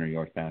over 300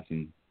 yards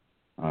passing.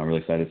 Really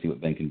excited to see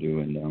what Ben can do,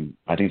 and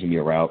I think it's going to be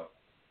a rout.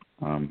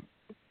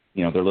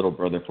 Their little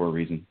brother for a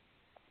reason.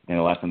 And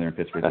the last time they were in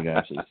Pittsburgh, they got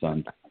absolutely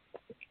sunned.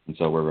 And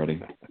so we're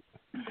ready.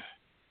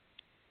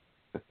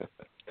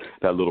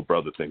 That little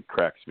brother thing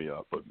cracks me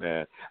up, but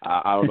man,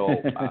 I don't know.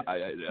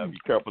 I'll be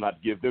careful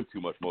not to give them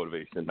too much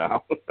motivation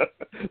now.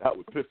 That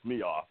would piss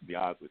me off, to be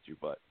honest with you,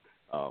 but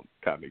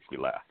kind of makes me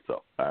laugh.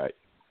 So, all right.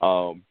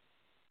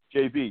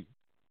 JB,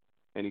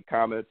 any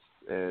comments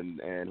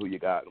and who you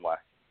got and why?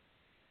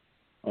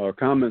 Our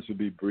comments would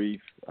be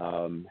brief.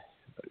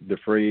 The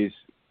phrase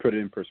 "put it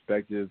in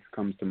perspective"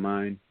 comes to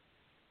mind.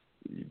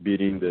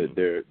 Beating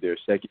their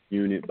second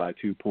unit by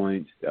 2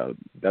 points.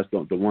 That's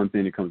the one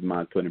thing that comes to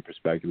mind, put in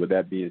perspective. With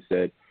that being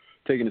said,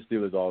 taking the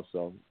Steelers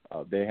also.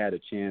 They had a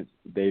chance.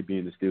 They,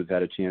 being the Steelers,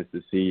 had a chance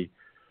to see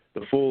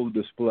the full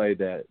display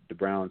that the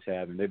Browns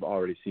have, and they've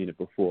already seen it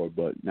before,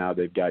 but now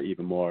they've got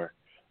even more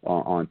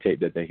on tape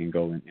that they can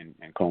go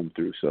and comb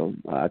through. So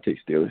I take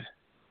Steelers.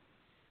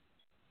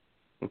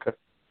 Okay.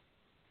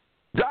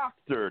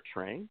 Dr.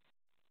 Train.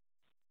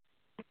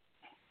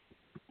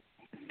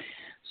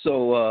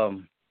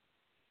 So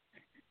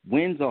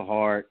wins are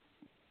hard,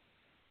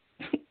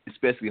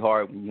 especially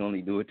hard when you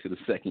only do it to the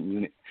second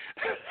unit.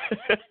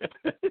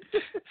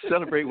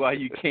 Celebrate while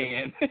you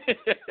can.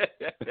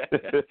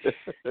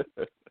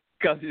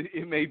 Because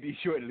it may be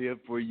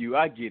short-lived for you.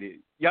 I get it.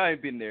 Y'all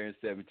ain't been there in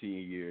 17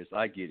 years.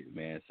 I get it,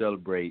 man.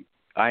 Celebrate.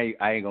 I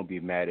ain't going to be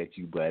mad at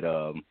you, but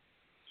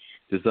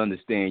just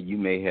understand you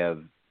may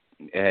have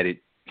added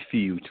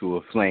fuel to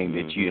a flame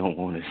that you don't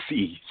want to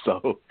see.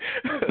 So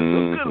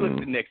good luck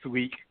the next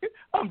week.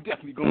 I'm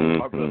definitely going with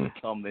my brother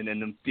Tomlin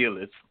and them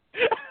Steelers.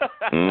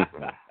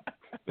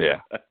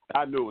 Yeah.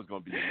 I knew it was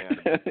going to be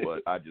unanimous,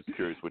 but I'm just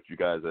curious what you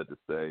guys had to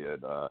say.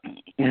 And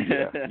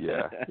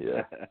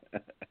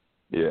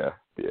Yeah.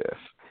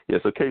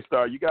 So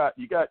K-Star, you got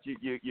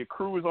your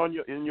crew is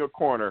in your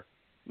corner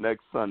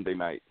next Sunday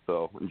night.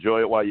 So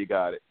enjoy it while you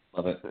got it.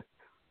 Love it.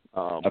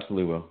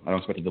 Absolutely will. I don't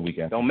expect it the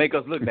weekend. Don't make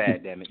us look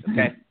bad, damn it.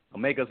 Okay.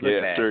 Don't make us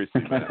look bad.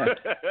 Seriously, man.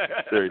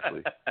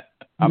 Seriously.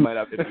 I might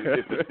have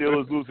if the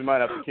Steelers lose, we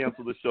might have to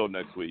cancel the show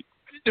next week.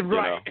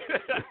 Right.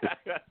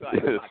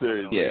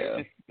 Seriously.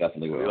 Yeah,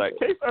 definitely will. Like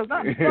K-Star's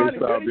not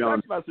responding.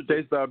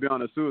 K-Star be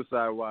on a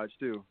suicide watch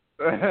too.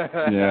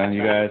 Yeah,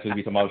 you guys will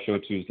be talking about show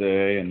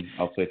Tuesday, and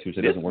I'll say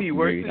Tuesday doesn't work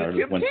for me. Now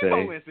there's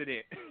Wednesday.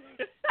 Incident.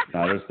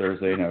 Now there's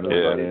Thursday. Now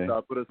there's Friday.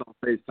 K-Star, put us on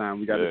FaceTime.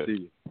 We got to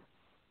see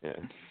you.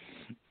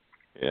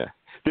 Yeah.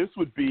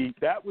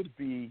 That would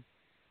be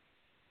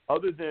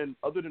other than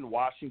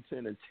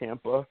Washington and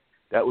Tampa,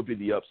 that would be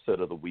the upset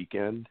of the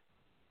weekend.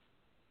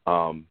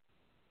 And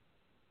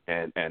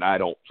I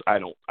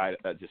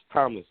just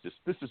Tomlin's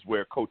this is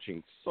where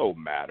coaching so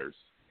matters.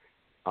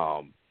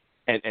 And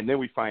then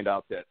we find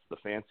out that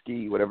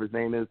Stefanski, whatever his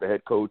name is, the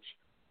head coach,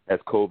 has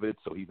COVID,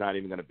 so he's not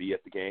even going to be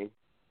at the game.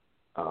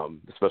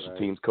 The special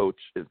teams coach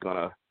is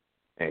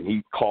and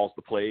he calls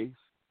the plays.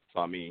 So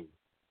I mean,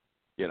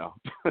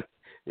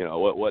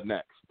 what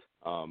next?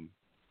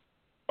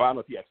 I don't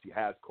know if he actually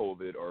has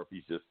COVID or if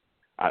he's just.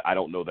 I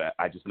don't know that.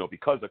 I just know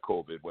because of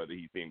COVID, whether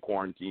he's being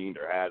quarantined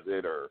or has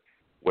it or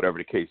whatever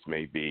the case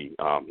may be,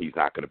 he's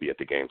not going to be at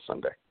the game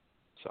Sunday.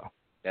 So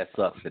that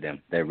sucks for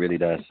them. That really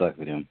does suck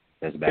for them.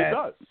 That's bad. It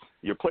does.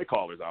 Your play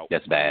caller's out.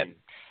 That's bad.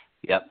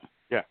 Yep.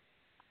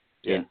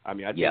 Yeah. I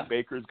mean, I think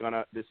Baker's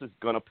this is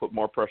gonna put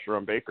more pressure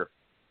on Baker.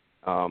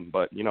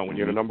 But when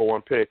you're the number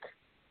one pick,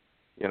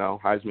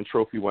 Heisman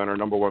Trophy winner,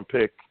 number one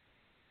pick,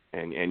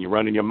 and you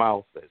run in your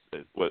mouth.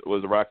 What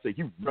does The Rock say?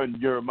 You run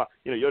your mouth.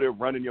 You're there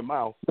running your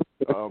mouth.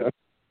 It's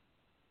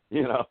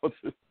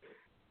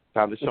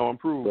time to show and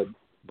prove.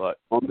 But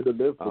moment to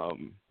live for.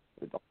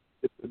 It's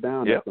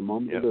down. That's the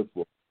moment to live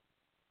for.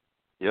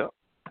 Yeah.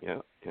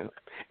 And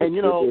and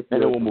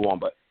then we'll move on.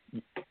 But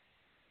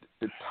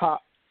the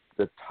top,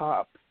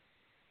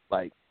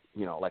 like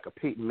a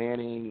Peyton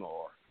Manning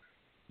or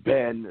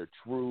Ben or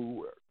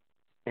Drew or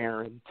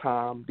Aaron,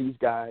 Tom, these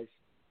guys,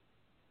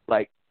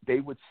 like they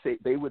would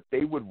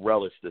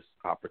relish this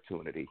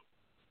opportunity.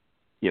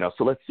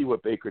 So let's see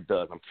what Baker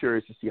does. I'm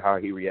curious to see how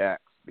he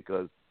reacts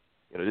because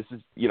this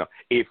is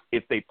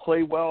if they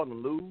play well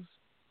and lose,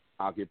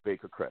 I'll give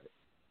Baker credit.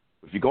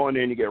 If you go in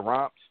there and you get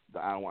romped,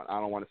 I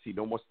don't want to see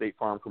no more State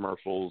Farm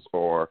commercials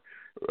or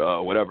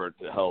whatever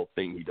the hell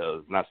thing he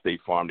does. Not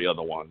State Farm, the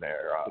other one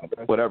there.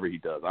 Whatever he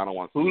does, I don't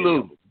want to see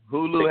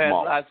Hulu has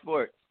live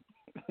sports.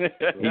 He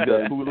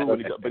does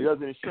Hulu, but he does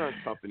an insurance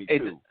company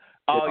too.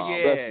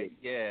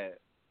 Yeah.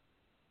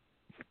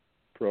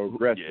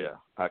 Progressive.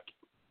 Yeah.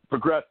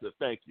 Progressive.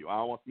 Thank you. I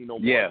don't want to see no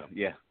more.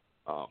 Yeah.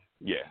 All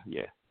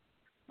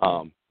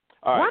right.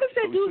 Why does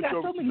that dude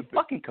got so many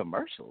fucking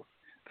commercials?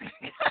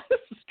 This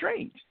is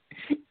strange.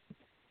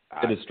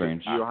 It is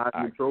strange. You're a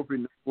Heisman Trophy,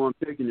 number one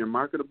pick, and you're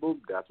marketable.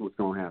 That's what's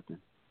going to happen.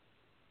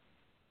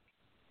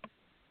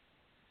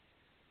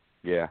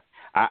 Yeah,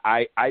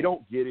 I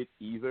don't get it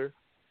either,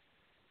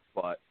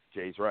 but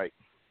Jay's right.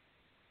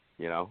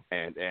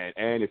 And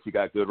if you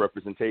got good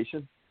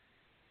representation,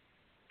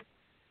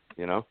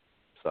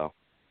 so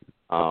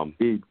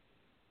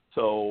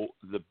so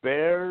the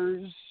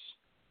Bears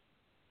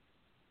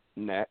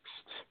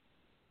next,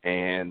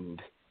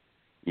 and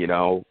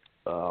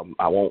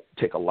I won't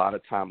take a lot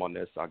of time on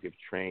this. I'll give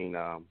Train,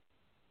 a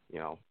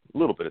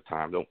little bit of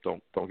time.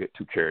 Don't get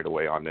too carried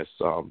away on this.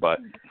 But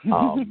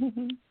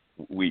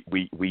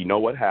we know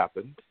what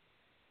happened.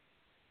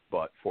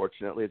 But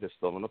fortunately, they're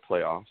still in the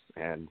playoffs,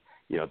 and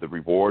the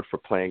reward for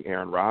playing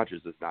Aaron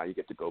Rodgers is now you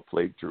get to go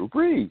play Drew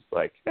Brees.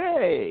 Like,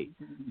 hey.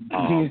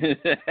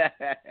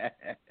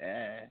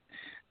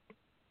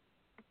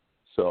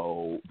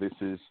 So this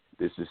is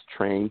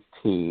Train's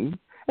team.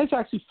 And it's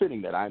actually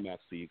fitting that I'm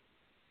actually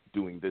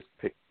doing this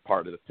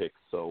part of the pick,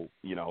 so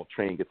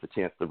Train gets a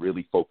chance to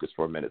really focus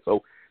for a minute.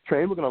 So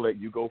Train, we're going to let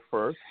you go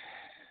first.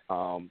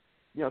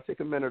 take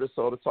a minute or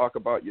so to talk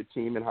about your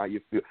team and how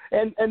you feel,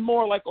 and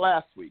more like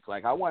last week.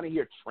 Like, I want to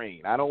hear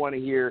Train. I don't want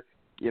to hear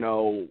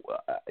all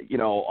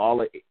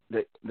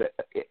the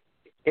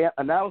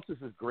analysis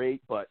is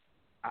great, but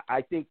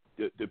I think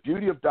the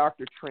beauty of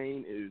Dr.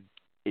 Train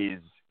is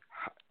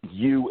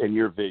you and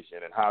your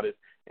vision and how to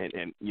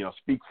and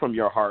speak from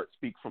your heart,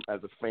 speak from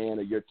as a fan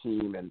of your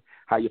team and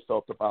how you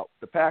felt about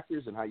the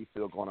Packers and how you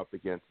feel going up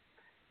against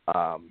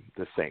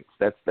the Saints.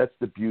 That's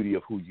the beauty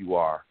of who you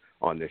are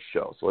on this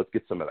show. So let's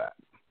get some of that.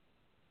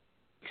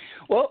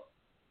 Well,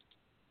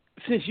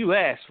 since you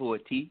asked for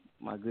it, T,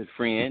 my good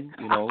friend,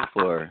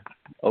 for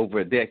over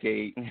a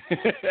decade.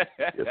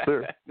 Yes,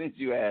 sir. Since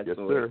you asked yes,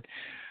 for sir. it.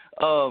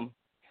 I'll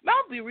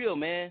be real,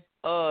 man.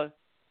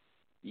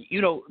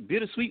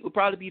 Bittersweet would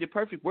probably be the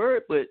perfect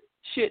word, but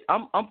shit,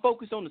 I'm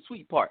focused on the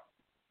sweet part.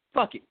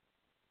 Fuck it.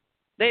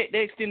 They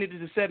extended it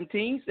to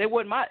 17s. They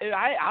wasn't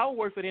I don't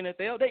work for the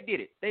NFL. They did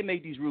it. They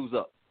made these rules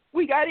up.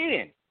 We got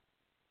in.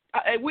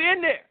 We're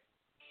in there.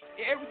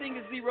 Everything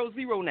is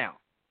 0-0 now.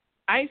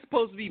 I ain't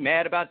supposed to be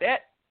mad about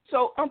that.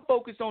 So I'm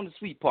focused on the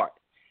sweet part.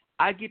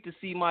 I get to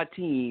see my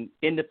team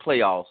in the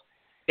playoffs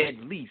at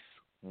least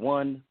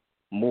one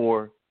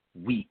more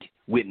week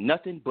with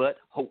nothing but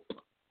hope.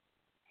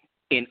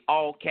 In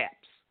all caps.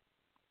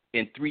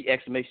 And 3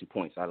 exclamation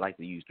points. I like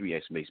to use 3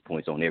 exclamation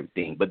points on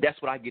everything. But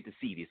that's what I get to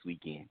see this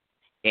weekend.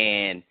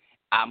 And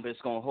I'm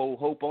just going to hold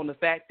hope on the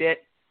fact that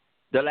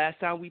the last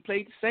time we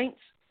played the Saints,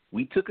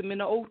 we took them in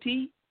the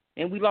OT,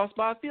 and we lost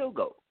by a field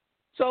goal.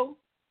 So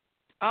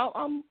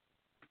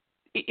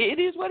it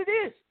is what it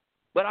is.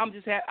 But I'm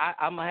just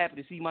I'm happy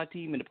to see my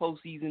team in the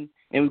postseason,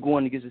 and we're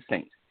going against the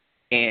Saints.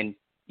 And,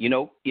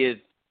 if,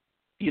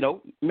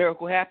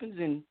 miracle happens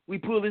and we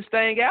pull this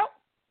thing out,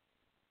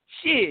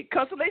 shit,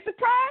 consolation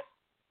prize,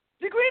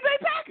 the Green Bay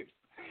Packers.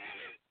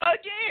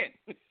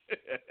 Again.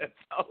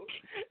 So,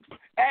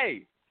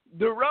 hey,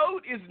 the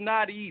road is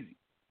not easy.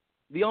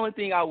 The only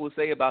thing I will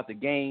say about the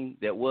game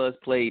that was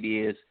played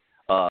is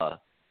I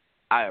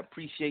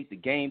appreciate the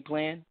game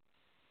plan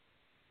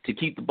to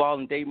keep the ball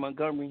in Dave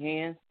Montgomery's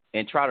hands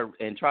and try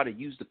to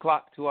use the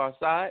clock to our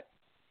side.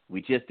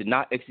 We just did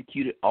not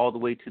execute it all the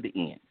way to the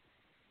end.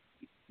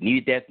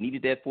 Needed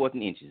that 4th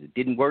and inches. It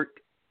didn't work.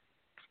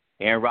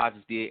 Aaron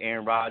Rodgers did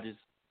Aaron Rodgers.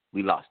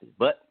 We lost it.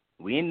 But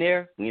we in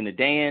there. We in the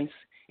dance.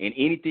 And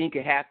anything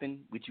could happen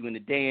with you in the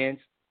dance,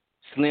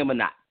 slim or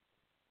not.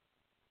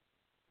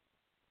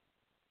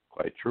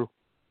 Quite true.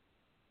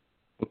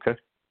 Okay.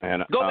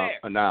 And go there.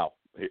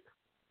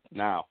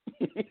 Now,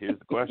 here's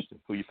the question: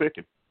 who you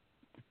picking?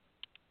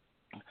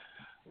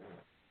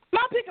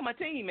 I'm picking my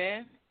team,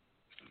 man.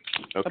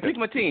 Okay. I'm picking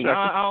my team.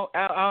 I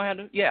don't have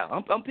to. Yeah,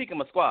 I'm picking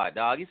my squad,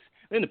 dog. It's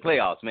in the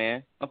playoffs,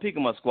 man. I'm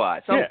picking my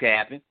squad. Something could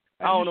happen.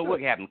 I don't know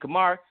what happened.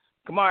 Kamar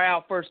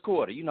out first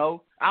quarter. I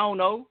don't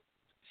know.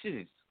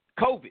 Shit,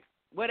 COVID,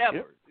 whatever.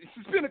 Yep.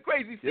 It's been a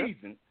crazy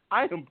season.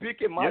 I am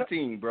picking my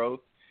team,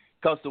 bro.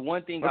 Because the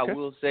one thing I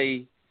will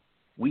say,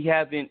 we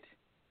haven't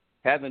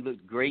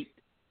looked great,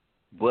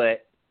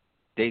 but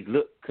they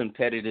look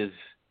competitive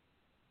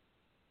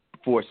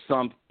for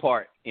some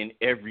part in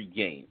every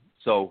game.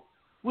 So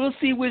we'll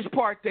see which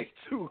part they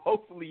do.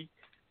 Hopefully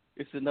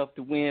it's enough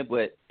to win,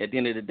 but at the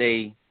end of the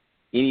day,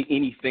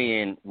 any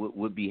fan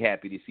would be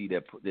happy to see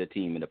their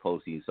team in the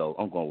postseason. So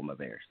I'm going with my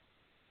Bears.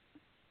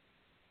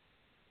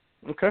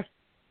 Okay.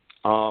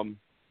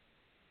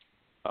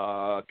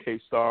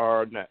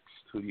 K-Star next.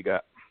 Who you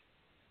got?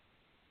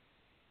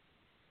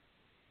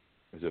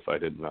 As if I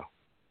didn't know.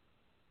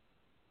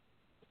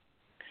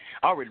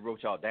 I already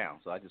wrote y'all down,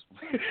 so I just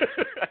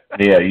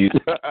Yeah, you.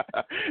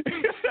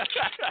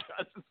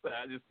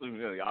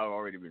 I've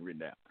already been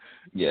written down.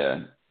 Yeah.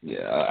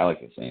 I like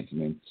the Saints. I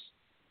mean, it's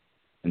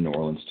in New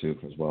Orleans too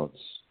as well.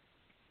 It's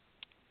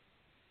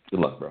good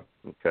luck, bro.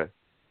 Okay.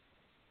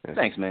 Yeah.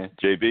 Thanks, man.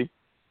 JB.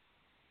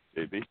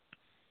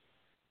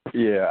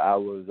 Yeah, I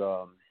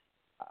was.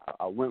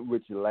 I went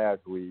with you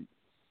last week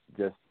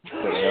just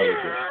for the hell of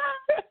it.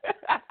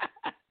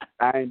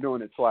 I ain't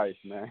doing it twice,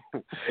 man.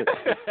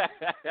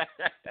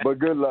 But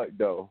good luck,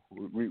 though.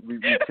 We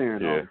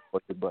cheering on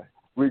you, but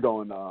we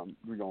going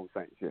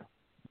Saints, yeah.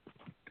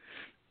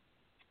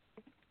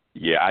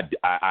 Yeah,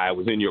 I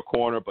was in your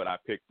corner, but I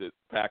picked the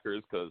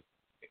Packers because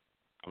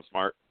I'm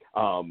smart.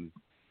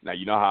 Now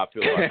you know how I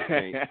feel about the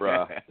Saints,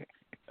 bro.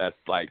 That's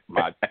like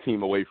my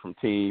team away from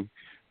team.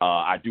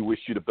 I do wish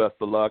you the best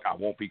of luck. I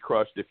won't be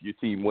crushed if your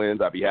team wins.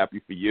 I'd be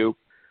happy for you,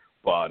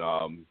 but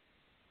I'm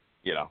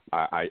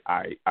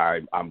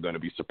going to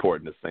be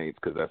supporting the Saints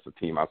because that's the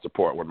team I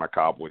support when my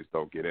Cowboys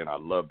don't get in. I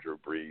love Drew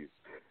Brees.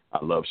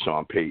 I love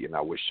Sean Payton.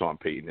 I wish Sean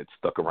Payton had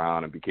stuck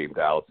around and became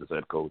Dallas's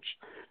head coach.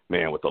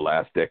 Man, what the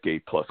last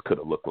decade plus could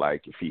have looked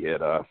like if he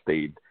had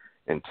stayed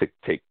and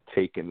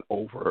taken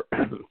over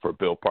for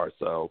Bill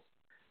Parcells.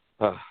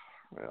 I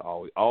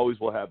always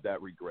will have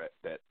that regret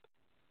that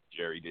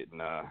Jerry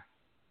didn't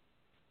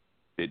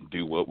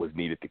do what was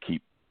needed to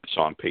keep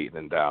Sean Payton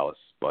in Dallas.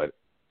 But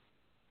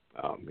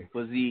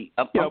was he?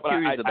 I'm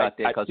curious about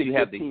that because you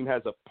have the team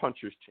has a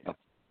puncher's chance.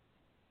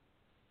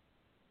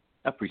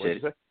 I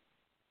appreciate it.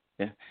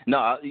 Yeah.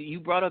 No, you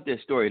brought up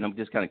that story, and I'm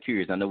just kind of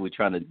curious. I know we're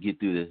trying to get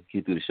through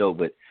the show,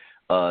 but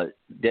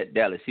that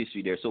Dallas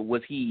history there. So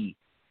was he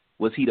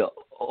the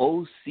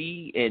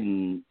OC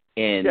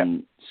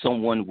and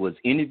someone was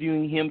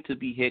interviewing him to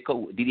be head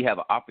coach? Did he have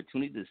an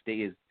opportunity to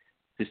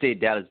stay at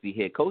Dallas be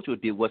head coach, or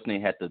did what's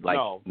name have to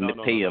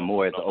pay him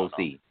more as the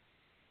OC?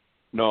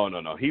 No.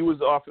 He was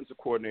the offensive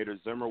coordinator.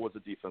 Zimmer was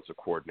the defensive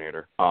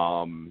coordinator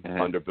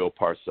under Bill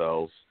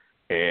Parcells,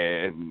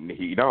 and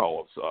he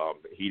knows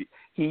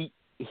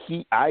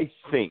I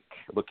think,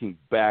 looking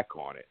back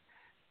on it,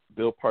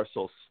 Bill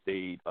Parcells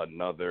stayed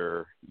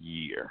another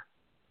year.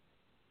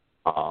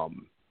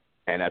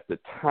 And at the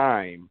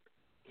time,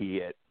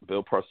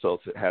 Bill Parcells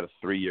had a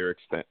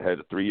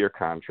 3-year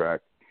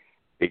contract.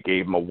 It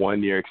gave him a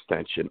 1-year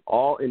extension.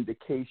 All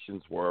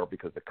indications were,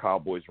 because the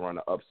Cowboys were on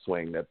an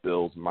upswing, that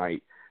Bill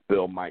might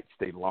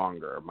stay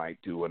longer, might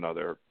do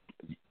another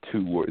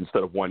 2, or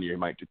instead of 1 year, he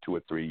might do 2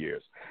 or 3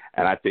 years.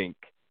 And I think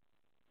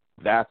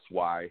that's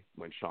why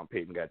when Sean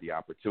Payton got the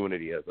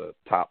opportunity as a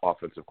top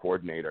offensive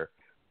coordinator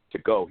to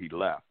go, he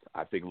left.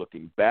 I think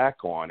looking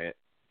back on it,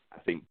 I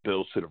think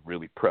Jerry should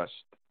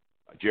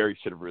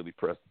have really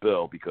pressed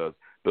Bill, because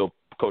Bill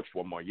coached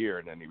 1 more year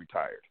and then he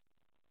retired.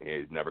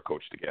 He never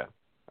coached again.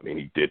 I mean,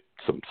 he did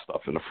some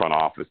stuff in the front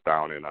office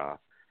down in, I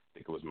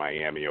think it was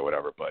Miami or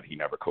whatever, but he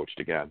never coached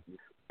again.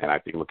 And I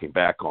think looking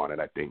back on it,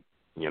 I think,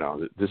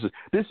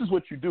 this is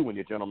what you do when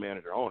you're general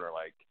manager owner.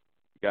 Like,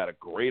 you got a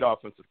great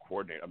offensive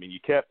coordinator. I mean,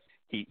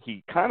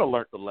 he kind of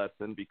learned the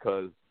lesson,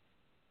 because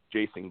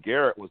Jason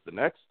Garrett was the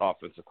next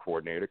offensive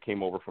coordinator,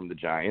 came over from the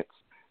Giants,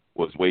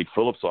 was Wade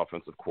Phillips'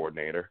 offensive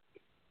coordinator.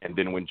 And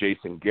then when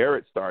Jason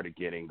Garrett started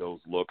getting those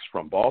looks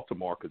from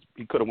Baltimore, because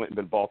he could have went and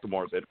been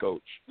Baltimore's head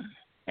coach,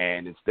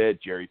 and instead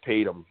Jerry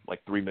paid him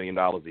like $3 million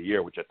a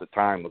year, which at the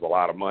time was a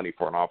lot of money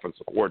for an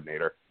offensive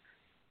coordinator,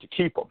 to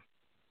keep him.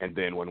 And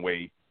then when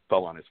Wade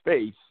fell on his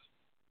face,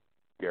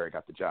 Gary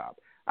got the job.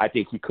 I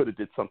think he could have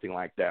did something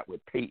like that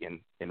with Peyton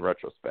in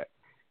retrospect.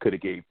 Could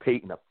have gave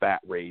Peyton a fat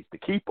raise to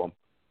keep him,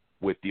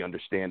 with the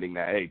understanding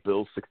that, hey,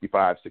 Bill's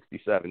 65,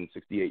 67,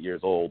 68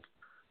 years old.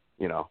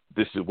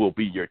 This will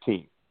be your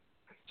team.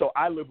 So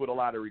I live with a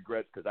lot of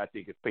regrets, because I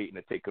think if Peyton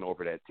had taken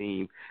over that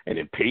team and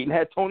then Peyton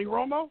had Tony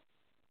Romo,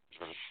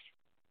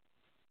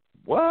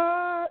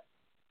 what?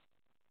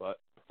 But,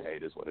 hey,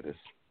 it is what it is.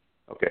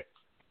 Okay.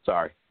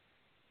 Sorry.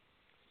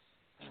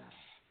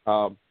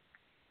 All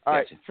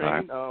right,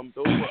 Train.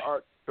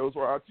 Those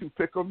were our 2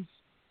 pick'ems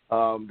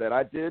that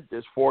I did.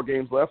 There's 4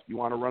 games left. You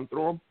want to run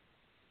through them?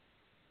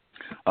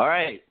 All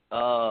right.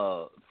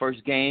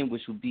 First game,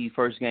 which will be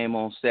first game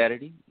on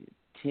Saturday,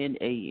 10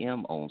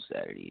 a.m. on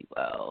Saturday.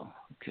 Wow.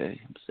 Okay,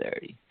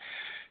 Saturday.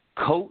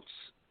 Colts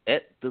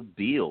at the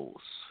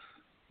Bills.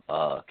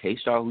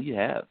 K-Star, who you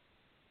have?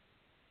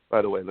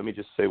 By the way, let me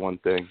just say one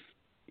thing.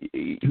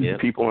 Yeah.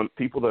 People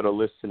that are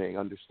listening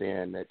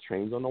understand that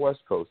Train's on the West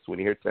Coast. When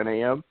you hear 10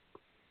 a.m.,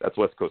 that's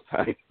West Coast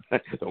time.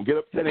 Don't get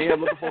up 10 a.m.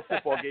 looking for a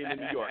football game in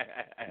New York.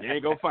 You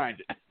ain't going to find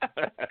it.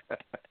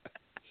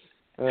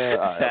 All right,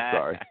 I'm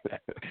sorry.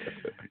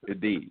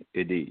 Indeed.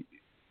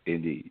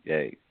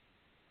 Hey.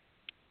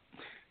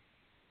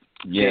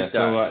 Yeah,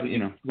 so,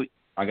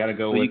 I got to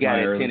go with my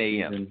early 10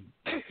 a.m.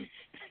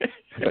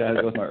 I got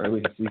to go with my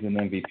early season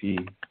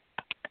MVP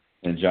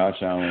and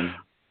Josh Allen.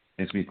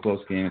 It's going to be a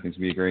close game. I think it's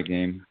going to be a great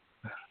game.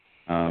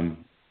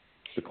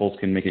 The Colts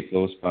can make it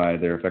close by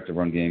their effective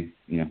run game,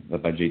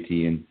 led by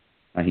JT and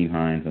Naheem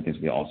Hines. I think it's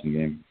going to be an awesome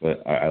game,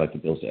 but I like the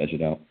Bills to edge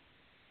it out.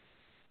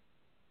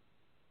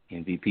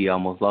 MVP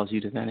almost lost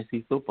you to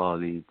fantasy football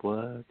league, boy.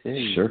 I tell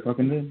you. Sure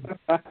fucking did.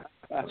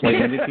 That's my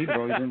MVP,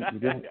 bro.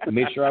 He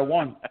made sure I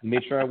won.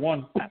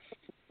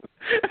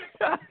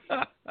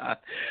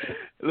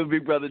 Little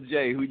big brother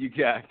Jay, who you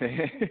got,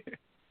 man?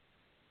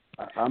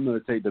 I'm going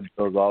to take the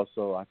Bills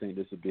also. I think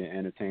this will be an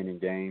entertaining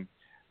game.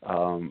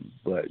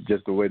 But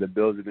just the way the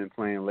Bills have been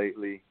playing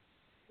lately,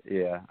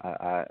 yeah,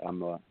 I'm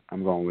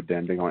going with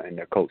them. They're going to end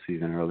their Colts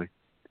season early.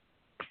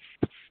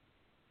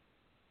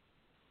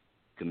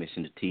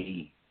 Commissioner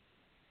T.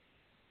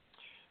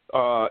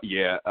 Although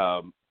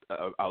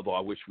I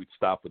wish we'd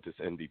stop with this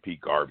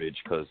MVP garbage,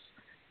 because,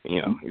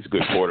 he's a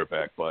good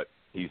quarterback, but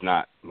he's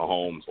not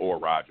Mahomes or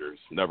Rodgers.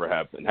 Never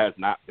have been, has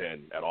not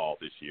been at all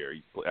this year.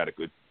 He's had a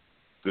good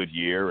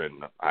year,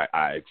 and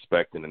I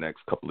expect in the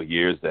next couple of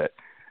years that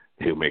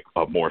he'll make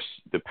a more,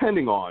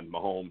 depending on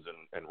Mahomes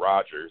and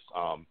Rodgers,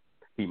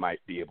 he might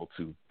be able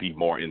to be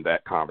more in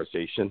that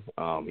conversation.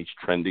 He's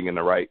trending in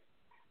the right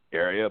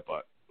area,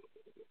 but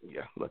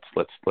yeah, let's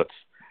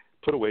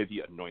put away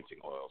the anointing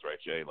oils, right,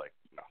 Jay?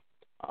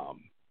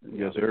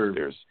 Yes, sir.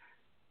 There's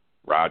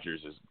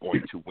Rodgers is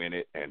going to win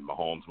it, and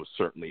Mahomes was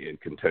certainly in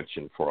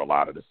contention for a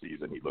lot of the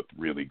season. He looked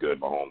really good.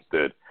 Mahomes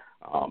did.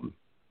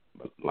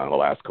 But the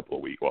last couple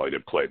of weeks, he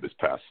didn't play this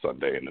past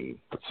Sunday, and then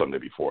the Sunday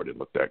before didn't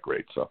look that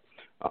great. So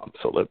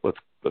let's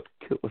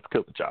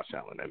kill the Josh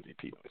Allen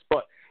MVP noise.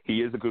 But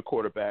he is a good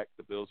quarterback.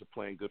 The Bills are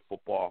playing good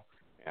football,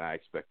 and I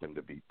expect them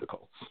to beat the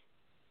Colts.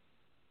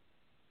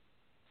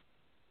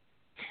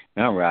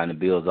 I'm riding the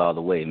Bills all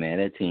the way, man.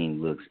 That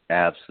team looks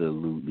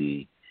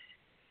absolutely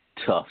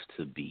tough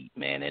to beat,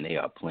 man, and they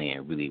are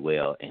playing really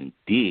well. And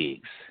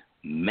Diggs,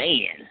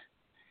 man,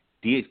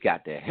 Diggs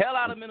got the hell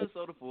out of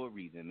Minnesota for a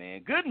reason,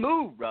 man. Good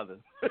move, brother.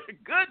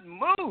 Good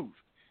move.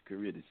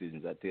 Career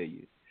decisions, I tell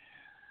you.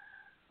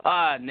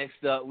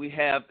 Next up, we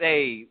have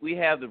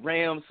the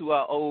Rams, who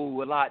I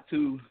owe a lot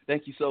to.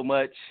 Thank you so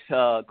much.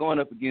 Going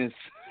up against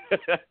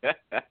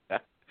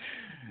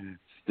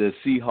the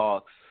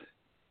Seahawks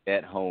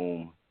at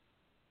home,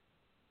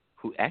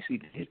 who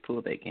actually did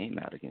pull that game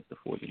out against the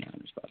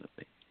 49ers, by the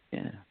way.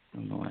 Yeah, I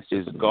don't know.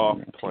 Is golf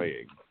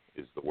playing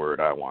is the word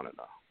I want to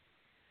know.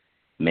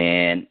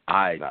 Man,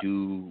 I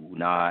do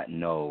not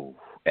know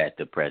at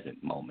the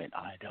present moment.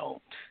 I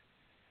don't.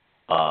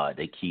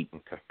 They keep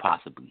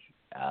possibly.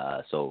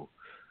 So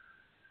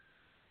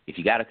if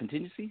you got a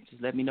contingency,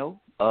 just let me know.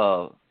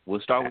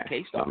 We'll start with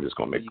K-Star. I'm just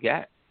going to make what you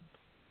got.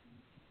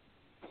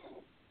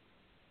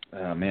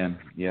 Man,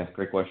 yeah,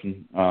 great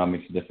question.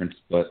 Makes a difference,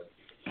 but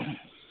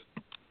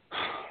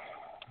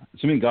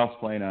assuming golf's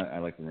playing, I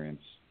like the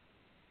Rams.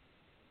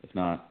 If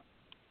not,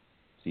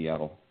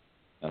 Seattle.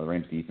 The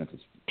Rams defense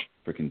is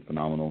freaking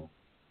phenomenal.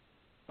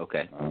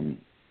 Okay.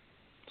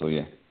 So,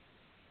 yeah.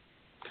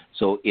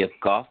 So if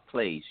golf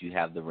plays, you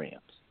have the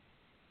Rams.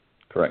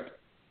 Correct.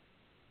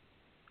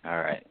 All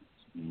right.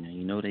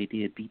 You know they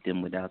did beat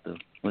them without the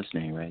what's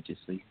name, right?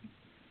 Just so you...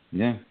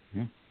 Yeah.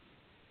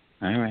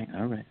 All right.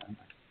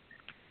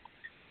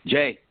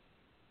 Jay.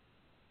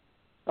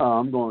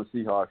 I'm going with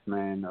Seahawks,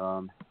 man.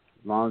 As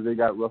long as they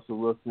got Russell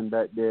Wilson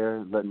back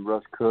there, letting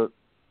Russ cook,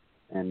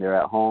 and they're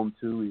at home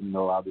too, even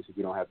though obviously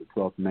we don't have the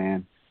 12th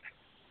man,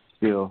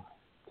 still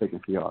taking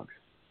Seahawks.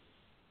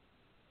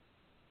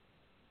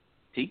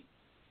 T?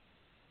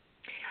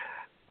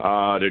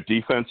 Their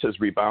defense has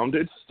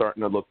rebounded,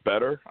 starting to look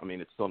better. I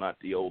mean, it's still not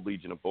the old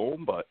Legion of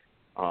Boom, but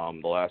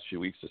the last few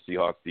weeks, the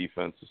Seahawks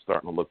defense is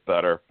starting to look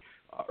better.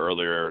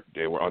 Earlier,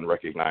 they were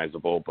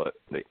unrecognizable, but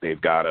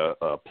they've got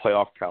a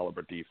playoff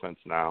caliber defense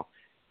now.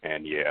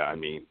 And, yeah, I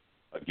mean,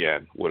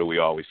 again, what do we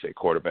always say?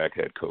 Quarterback,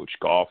 head coach.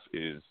 Goff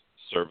is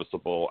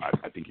serviceable.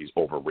 I think he's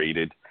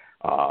overrated.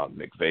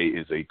 McVay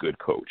is a good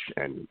coach,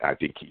 and I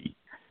think he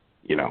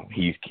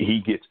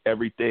gets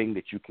everything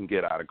that you can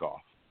get out of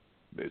Goff.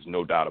 There's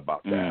no doubt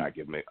about that.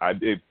 I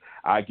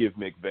give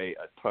McVay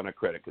a ton of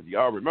credit because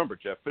y'all remember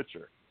Jeff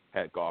Fisher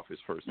had Goff his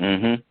first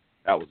season.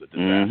 That was a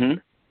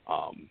disaster.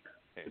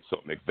 And so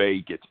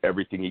McVay gets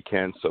everything he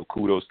can. So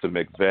kudos to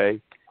McVay.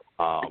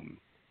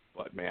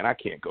 But man, I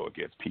can't go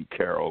against Pete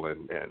Carroll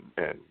and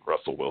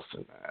Russell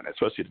Wilson, man.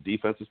 Especially the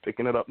defense is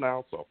picking it up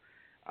now. So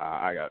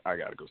I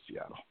got to go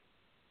Seattle.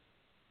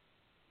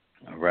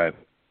 All right.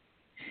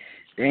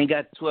 They ain't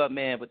got 12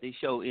 man, but they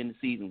show in the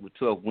season with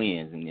 12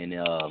 wins, and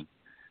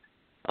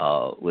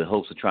with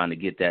hopes of trying to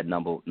get that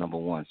number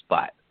one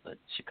spot. But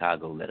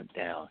Chicago let them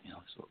down.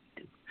 That's what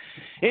we do.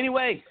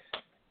 Anyway,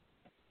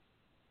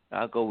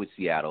 I'll go with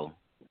Seattle.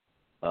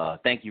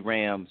 Thank you,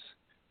 Rams,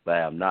 but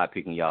I'm not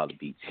picking y'all to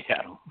beat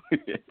Seattle.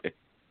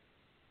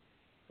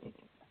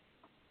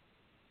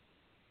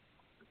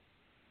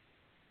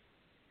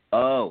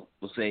 We'll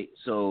say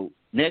so.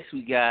 Next,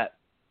 we got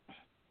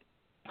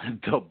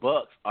the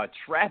Bucs are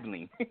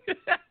traveling.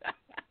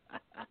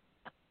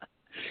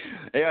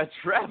 They are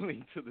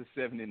traveling to the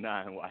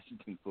 79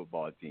 Washington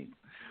football team.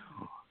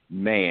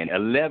 Man,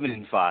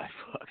 11-5 Bucs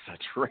are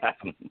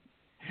traveling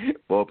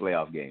for a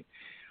playoff game.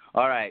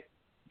 All right,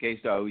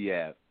 K-Star, who you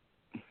have?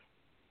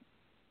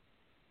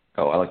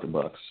 Oh, I like the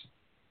Bucs.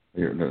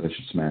 They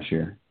should smash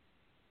here.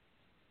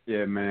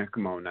 Yeah, man,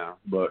 come on now,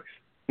 Bucs.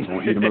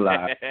 Won't eat them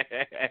alive.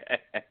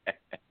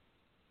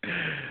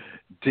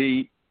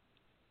 T.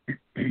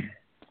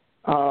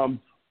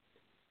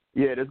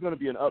 Yeah, there's going to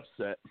be an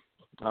upset,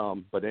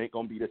 but it ain't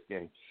going to be this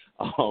game.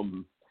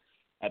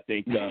 I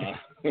think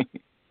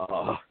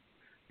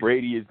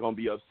Brady is going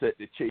to be upset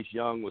that Chase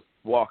Young was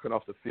walking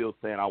off the field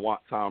saying, I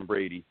want Tom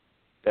Brady.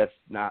 That's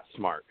not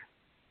smart.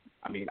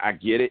 I mean, I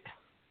get it,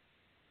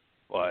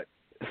 but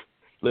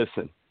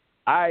listen,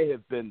 I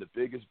have been the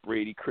biggest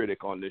Brady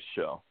critic on this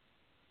show.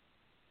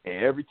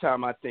 And every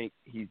time I think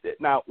he's –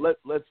 now,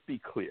 let's be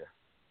clear.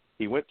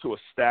 He went to a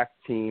stacked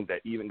team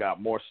that even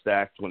got more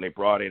stacked when they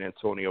brought in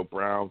Antonio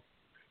Brown.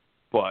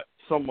 But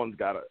someone's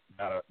got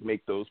to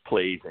make those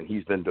plays, and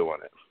he's been doing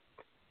it.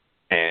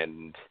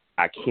 And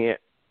I can't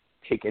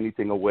take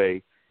anything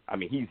away. I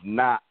mean, he's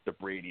not the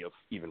Brady of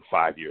even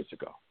 5 years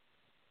ago.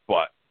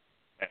 But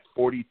at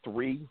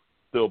 43,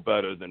 still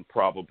better than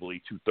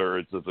probably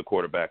two-thirds of the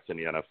quarterbacks in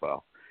the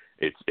NFL.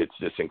 It's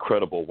just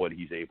incredible what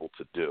he's able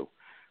to do.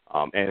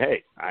 And,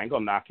 hey, I ain't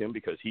going to knock him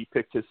because he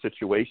picked his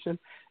situation.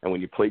 And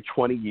when you play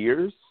 20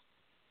 years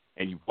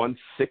and you've won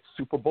 6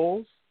 Super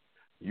Bowls,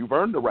 you've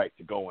earned the right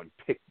to go and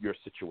pick your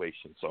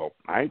situation. So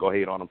I ain't going to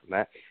hate on him from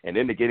that. And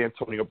then to get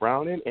Antonio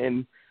Brown in.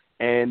 And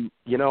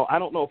I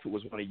don't know if it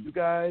was one of you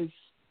guys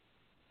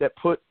that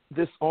put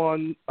this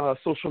on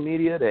social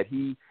media that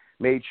he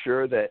made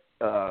sure that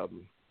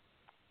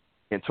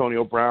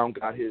Antonio Brown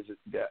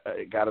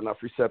got enough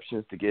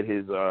receptions to get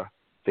his, I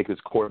think his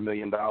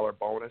 $250,000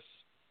 bonus.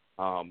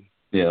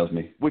 Yeah, that was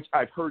me. Which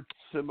I've heard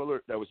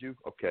similar. That was you?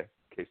 Okay.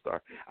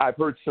 K-Star. I've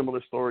heard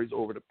similar stories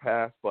over the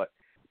past, but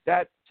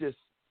that just,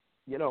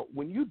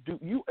 when you do,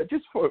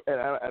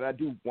 and I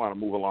do want to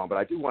move along, but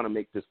I do want to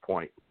make this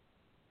point.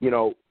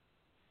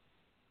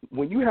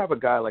 When you have a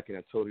guy like an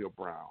Antonio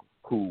Brown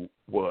who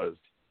was,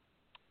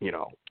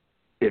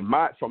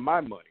 from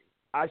my money,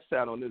 I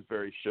sat on this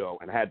very show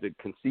and had to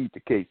concede to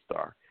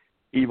K-Star,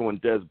 even when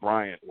Des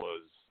Bryant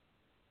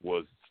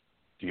was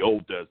the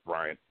old Des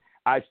Bryant.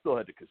 I still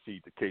had to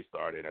concede to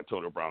K-Star that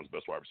Antonio Brown's the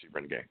best wide receiver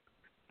in the game.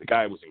 The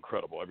guy was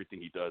incredible, everything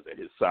he does at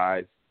his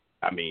size.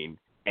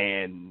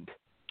 And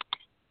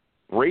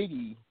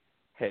Brady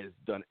has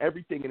done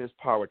everything in his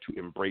power to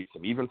embrace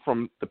him, even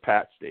from the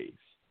Pats days,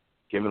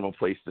 giving him a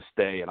place to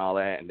stay and all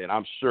that. And then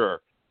I'm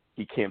sure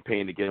he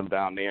campaigned to get him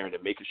down there and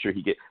then making sure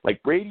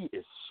Brady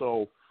is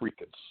so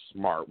freaking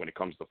smart when it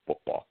comes to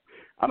football.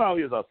 I know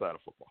he is outside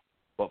of football,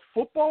 but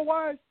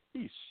football-wise,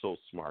 he's so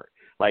smart.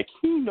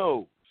 He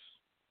knows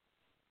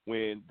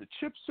when the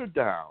chips are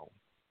down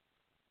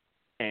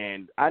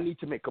and I need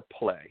to make a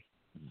play,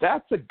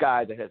 that's a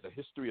guy that has a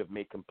history of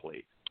making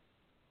plays.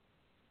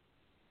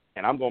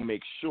 And I'm going to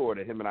make sure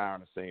that him and I are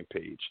on the same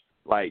page.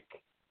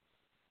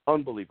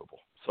 Unbelievable.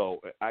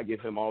 So I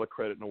give him all the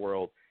credit in the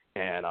world.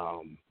 And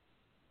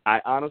I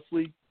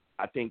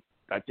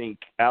think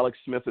Alex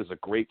Smith is a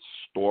great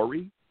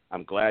story.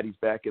 I'm glad he's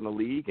back in the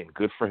league and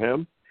good for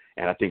him.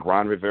 And I think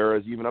Ron Rivera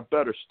is even a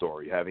better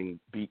story, having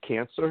beat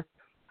cancer.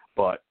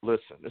 But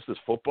listen, this is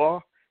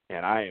football,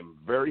 and I am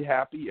very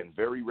happy and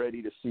very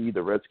ready to see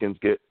the Redskins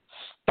get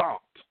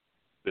stomped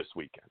this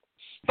weekend.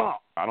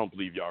 Stomped. I don't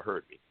believe y'all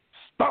heard me.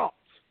 Stomped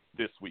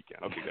this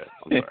weekend. Okay, good.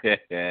 I'm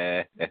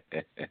sorry.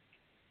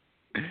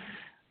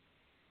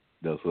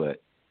 That's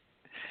what.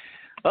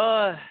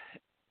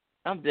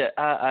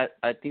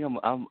 I think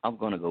I'm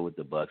gonna go with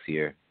the Bucks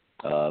here.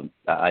 I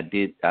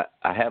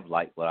have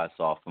liked what I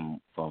saw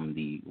from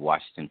the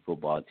Washington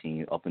football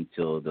team up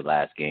until the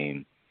last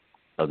game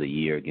of the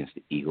year against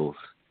the Eagles.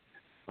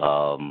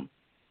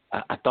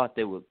 I thought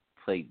they would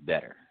play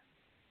better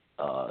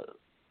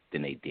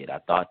than they did. I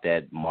thought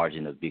that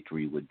margin of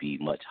victory would be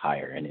much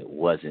higher, and it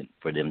wasn't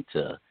for them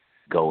to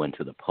go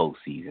into the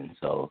postseason.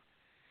 So,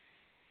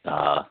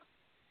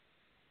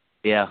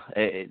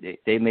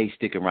 they may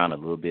stick around a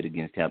little bit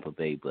against Tampa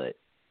Bay, but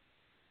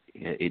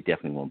it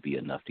definitely won't be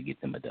enough to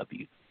get them a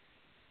W.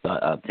 So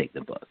I'll take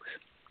the Bucks.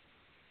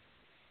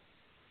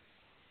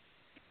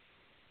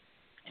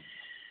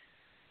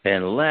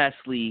 And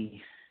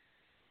lastly,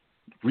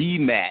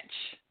 rematch.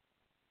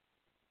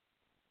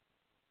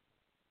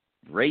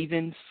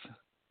 Ravens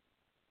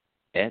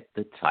at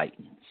the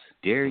Titans.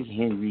 Derrick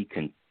Henry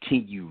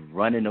continue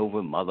running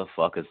over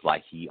motherfuckers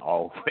like he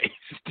always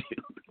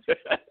do.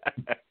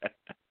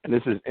 And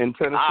this is in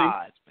Tennessee?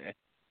 Man.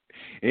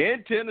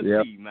 In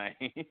Tennessee, man.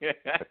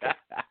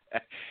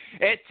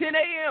 At 10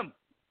 a.m.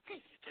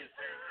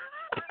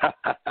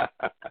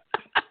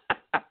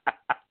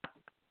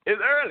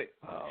 It's early.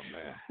 Oh,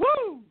 man.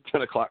 Woo!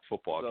 10 o'clock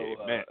football game.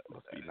 Man,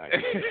 must be nice.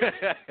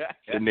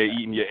 Sitting there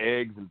eating your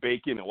eggs and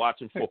bacon and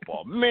watching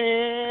football.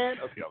 Man.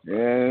 Okay,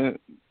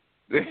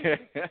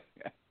 yeah.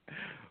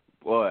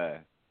 Boy,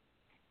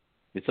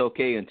 it's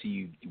okay until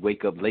you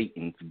wake up late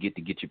and forget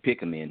to get your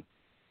pick 'em in.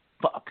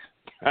 Fuck.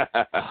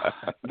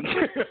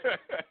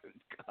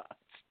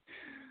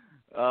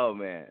 Oh,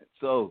 man.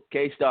 So,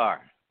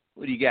 K-Star,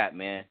 what do you got,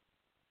 man?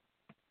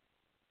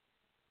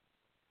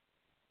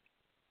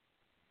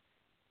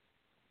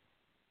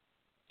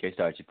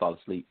 K-Star, did you fall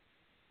asleep?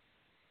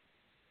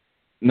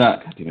 No,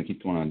 God damn, I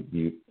keep going on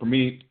mute. For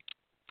me,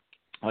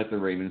 I like the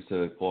Ravens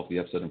to pull off the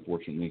upset,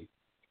 unfortunately.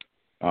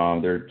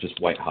 They're just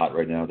white hot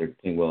right now. They're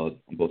playing well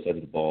on both sides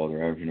of the ball.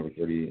 They're averaging over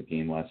 30 a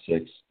game last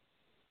 6.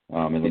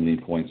 And they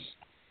need points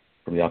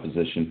from the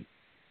opposition.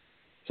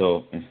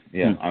 So,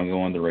 yeah, I'm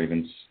going the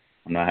Ravens.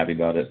 I'm not happy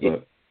about it,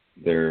 but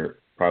they're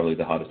probably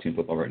the hottest team in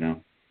football right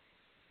now.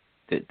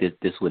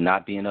 This would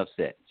not be an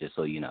upset, just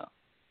so you know.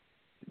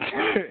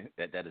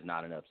 that is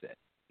not an upset.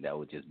 That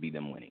would just be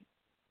them winning.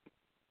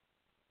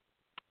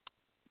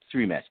 It's a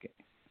rematch game.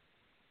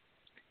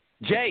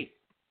 Jay,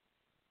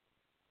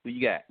 who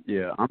you got?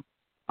 Yeah,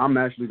 I'm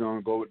actually going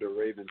to go with the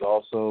Ravens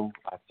also.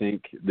 I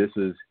think this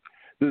is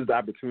the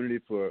opportunity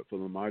for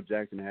Lamar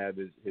Jackson to have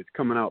his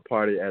coming out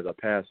party as a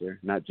passer,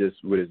 not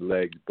just with his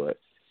legs, but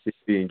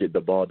see and get the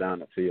ball down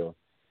the field.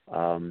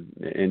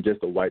 And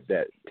just to wipe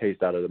that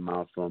taste out of the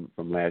mouth from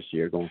last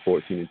year, going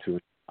 14-2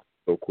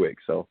 so quick.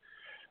 So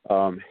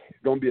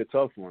it's going to be a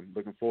tough one.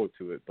 Looking forward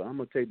to it. But I'm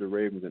going to take the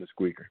Ravens in a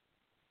squeaker.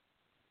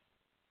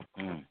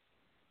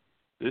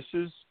 This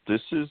is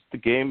the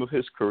game of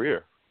his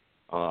career.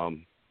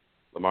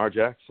 Lamar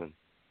Jackson,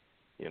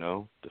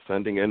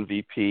 defending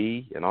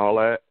MVP and all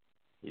that.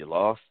 You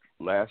lost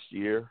last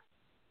year,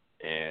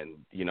 and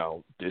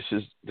this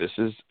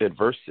is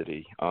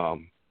adversity.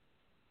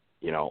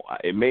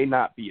 It may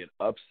not be an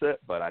upset,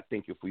 but I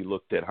think if we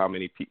looked at how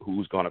many people,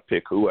 who's going to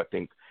pick who, I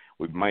think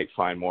we might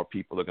find more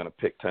people are going to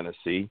pick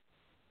Tennessee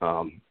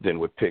than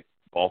would pick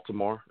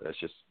Baltimore. That's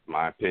just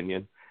my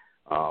opinion.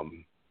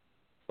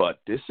 But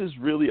this is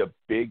really a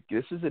big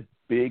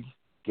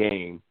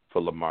game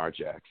for Lamar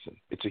Jackson.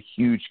 It's a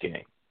huge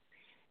game.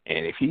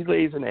 And if he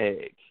lays an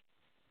egg,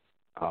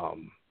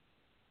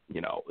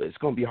 it's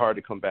going to be hard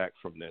to come back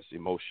from this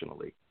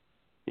emotionally,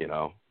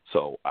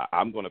 So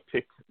I'm going to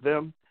pick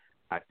them.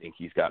 I think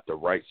he's got the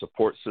right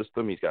support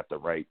system. He's got the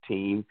right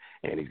team,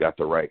 and he's got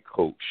the right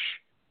coach.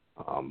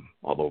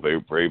 Although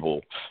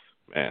Vrabel,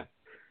 man,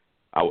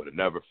 I would have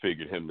never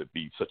figured him to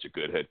be such a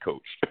good head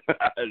coach.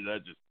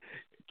 That just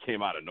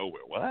came out of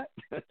nowhere. What?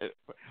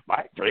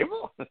 Mike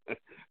Vrabel?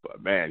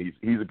 But man,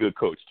 he's a good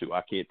coach too.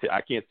 I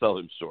can't sell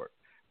him short.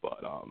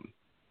 But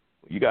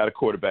you got a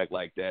quarterback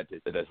like that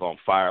that's on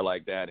fire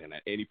like that, and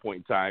at any point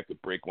in time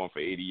could break one for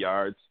 80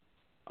 yards,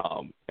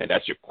 and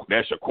that's your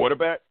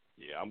quarterback.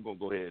 Yeah, I'm gonna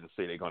go ahead and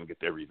say they're gonna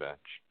get their revenge.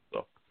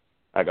 So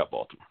I got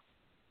Baltimore.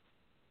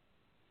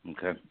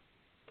 Okay.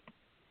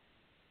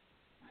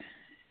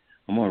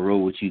 I'm gonna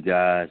roll with you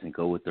guys and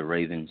go with the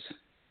Ravens.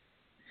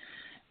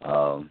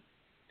 I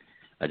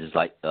just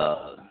like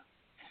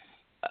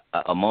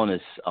I'm on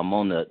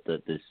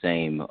the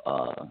same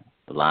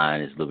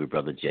line as little bit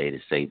brother Jay to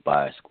say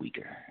buy a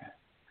squeaker.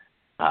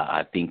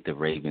 I think the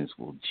Ravens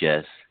will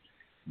just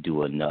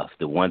do enough.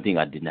 The one thing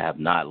I have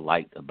not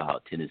liked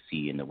about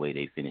Tennessee and the way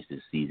they finished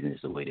this season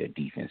is the way their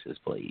defense has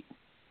played.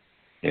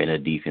 And their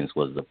defense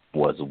was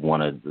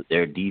one of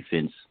their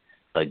defense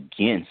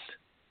against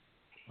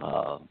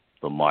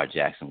Lamar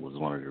Jackson was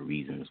one of the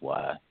reasons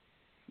why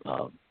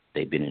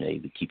they've been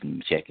able to keep him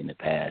in check in the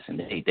past. And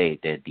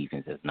their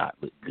defense has not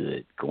looked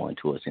good going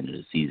towards the end of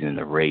the season.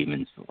 The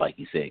Ravens, like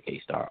you said,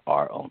 K-Star,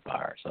 are on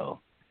fire. So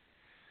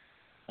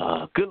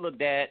good luck,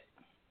 Dad,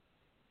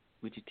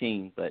 with your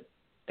team, but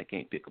I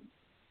can't pick them.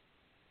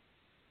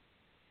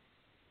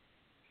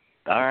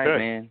 All right,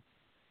 man.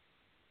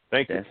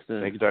 Thank you.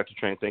 Thank you, Dr.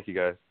 Train. Thank you,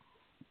 guys.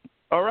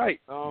 All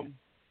right.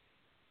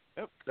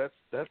 Yep, that's.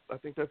 I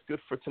think that's good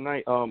for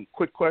tonight.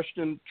 Quick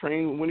question,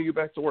 Train. When are you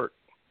back to work?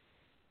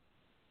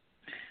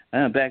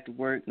 I'm back to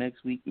work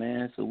next week,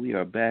 man. So we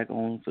are back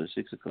on for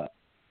 6:00.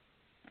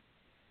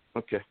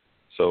 Okay.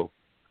 So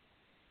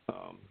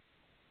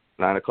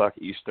 9:00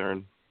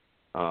 Eastern.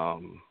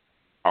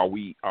 Are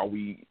we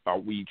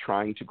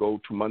trying to go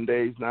to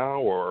Mondays now,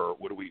 or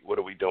what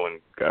are we doing,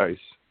 guys?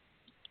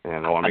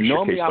 And I want to make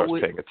sure Kay starts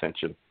paying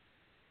attention.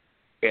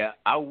 Yeah,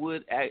 I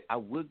would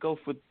go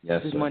for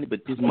this Monday,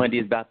 but this Monday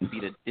is about to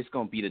be it's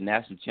going to be the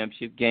national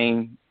championship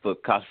game for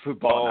college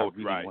football. Oh, I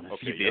really right. want to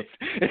Okay, see this.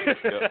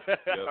 Yep.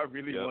 I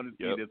really want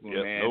to see this one,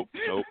 man.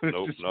 Nope.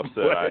 Enough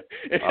said.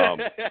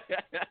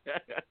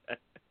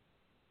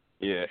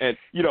 Yeah, and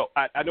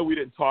I know we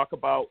didn't talk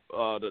about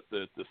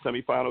the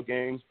semifinal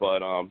games,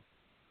 but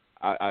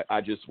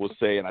I just will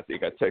say, and I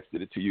think I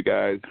texted it to you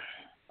guys. This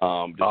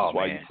is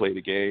why you play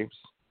the games.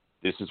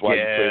 This is why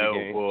you play the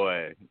games.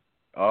 Boy.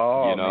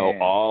 Oh, man.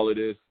 All of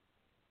this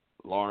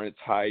Lawrence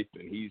hype,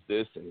 and he's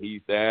this and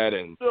he's that,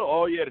 and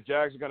still, the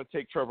Jags are going to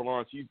take Trevor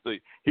Lawrence. He's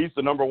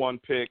the number one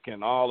pick,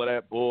 and all of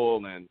that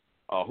bull. And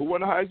who won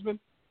the Heisman?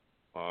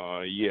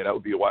 That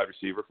would be a wide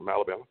receiver from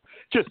Alabama.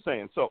 Just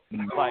saying. So,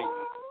 and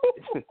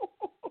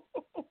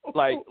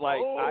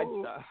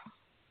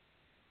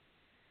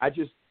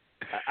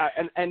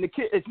the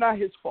kid, it's not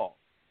his fault.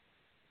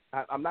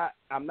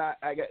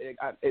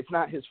 It's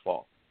not his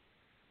fault.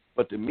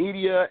 But the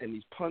media and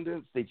these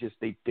pundits, they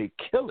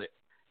kill it,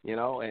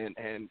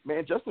 and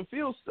man, Justin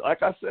Fields,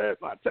 like I said,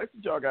 I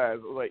texted y'all guys,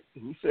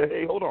 he said,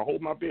 hey,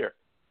 hold my beer.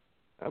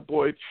 That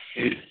boy,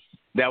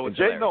 that was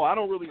Jay. No, I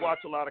don't really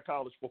watch a lot of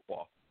college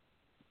football,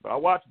 but I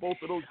watch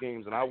both of those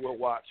games, and I will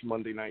watch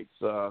Monday night's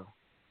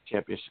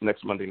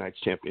next Monday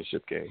night's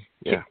championship game.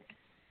 Yeah.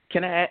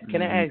 Can I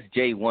ask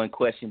Jay one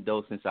question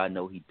though, since I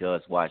know he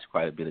does watch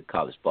quite a bit of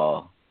college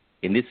ball,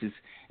 and this is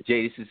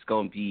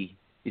going to be.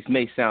 This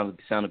may sound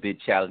a bit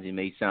challenging. It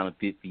may sound a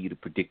bit for you to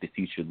predict the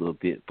future a little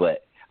bit,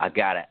 but I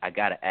gotta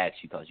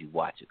ask you because you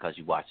watch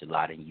a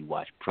lot and you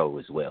watch pro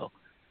as well.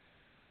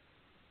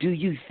 Do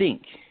you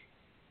think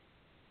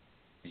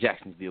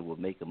Jacksonville will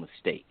make a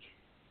mistake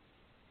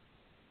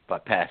by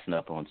passing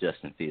up on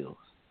Justin Fields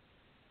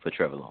for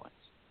Trevor Lawrence?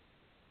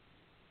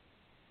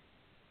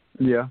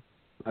 Yeah,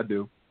 I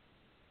do.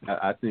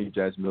 I think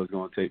Jacksonville is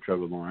going to take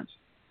Trevor Lawrence.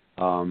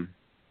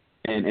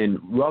 And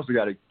we also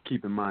got to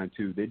keep in mind,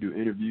 too, they do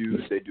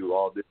interviews, they do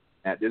all this.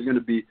 There's going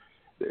to be,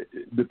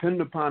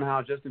 depending upon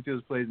how Justin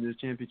Fields plays in this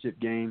championship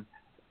game,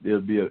 there'll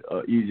be a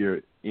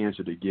easier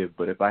answer to give.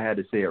 But if I had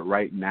to say it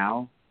right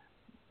now,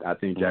 I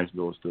think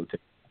Jacksonville will still take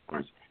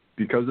Lawrence.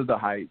 Because of the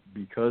hype,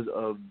 because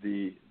of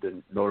the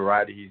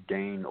notoriety he's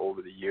gained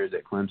over the years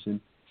at Clemson,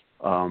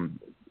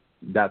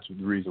 that's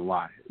the reason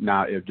why.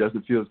 Now, if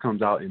Justin Fields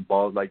comes out and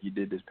balls like he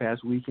did this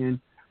past weekend,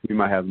 we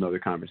might have another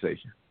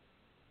conversation.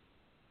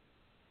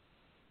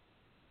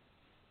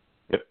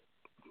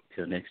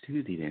 Till next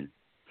Tuesday, then.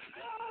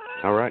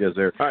 All right. Yes,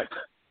 sir. All right.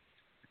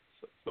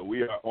 So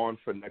we are on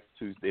for next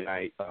Tuesday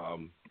night. All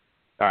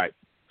right.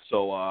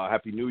 So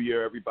Happy New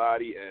Year,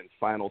 everybody, and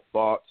final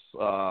thoughts.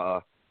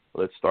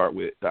 Let's start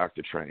with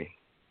Dr. Train.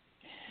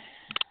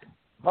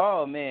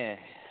 Oh, man.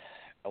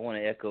 I want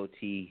to echo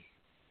T.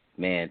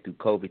 Man, through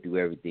COVID, through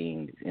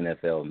everything, the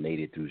NFL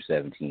made it through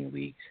 17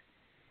 weeks.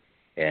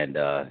 And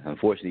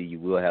unfortunately, you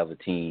will have a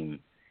team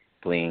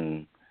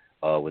playing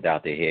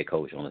without their head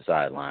coach on the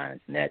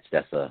sidelines, and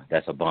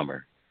that's a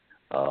bummer.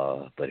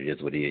 But it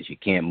is what it is. You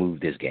can't move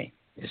this game.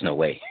 There's no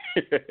way.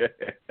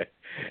 It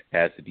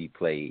has to be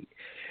played.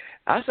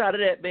 Outside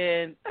of that,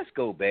 man, let's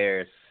go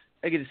Bears.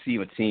 I get to see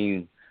my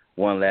team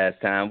one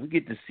last time. We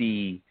get to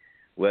see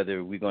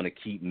whether we're going to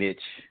keep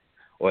Mitch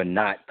or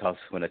not, because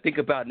when I think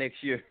about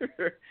next year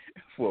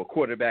for a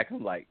quarterback,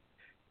 I'm like,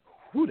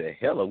 who the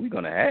hell are we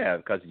going to have?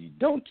 Because if you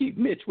don't keep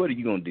Mitch, what are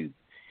you going to do?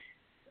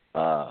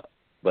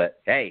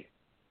 But, hey,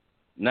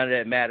 none of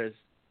that matters.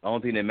 The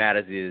only thing that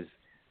matters is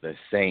the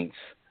Saints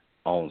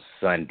on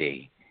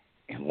Sunday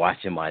and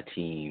watching my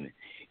team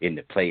in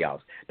the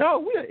playoffs. No,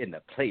 we're in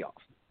the playoffs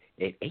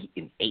at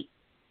 8-8.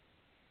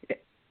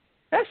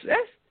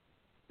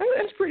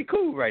 That's pretty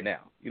cool right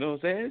now. You know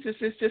what I'm saying?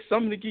 It's just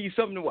something to give you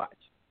something to watch.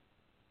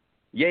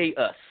 Yay,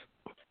 us.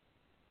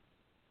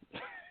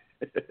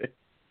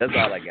 That's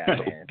all I got,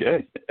 man.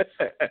 Okay.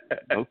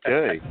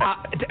 Okay.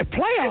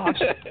 Playoffs?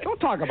 Don't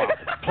talk about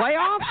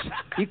playoffs.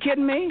 You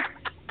kidding me?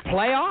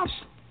 Playoffs?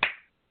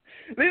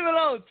 Leave it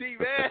alone, T,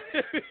 man.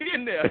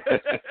 In there.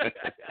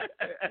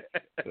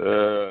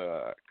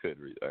 I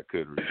couldn't resist.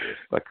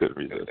 I couldn't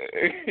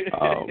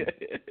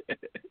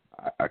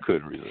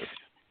resist.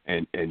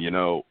 And you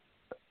know,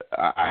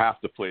 I have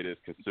to play this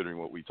considering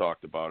what we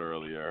talked about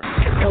earlier.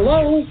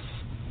 Hello?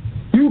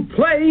 You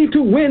play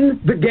to win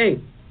the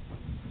game.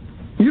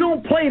 You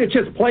don't play to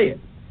just play it.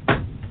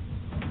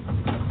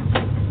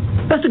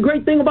 That's the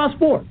great thing about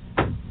sport.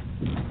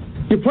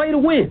 You play to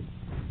win.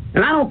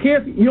 And I don't care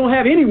if you don't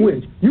have any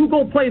wins. You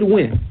go play to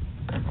win.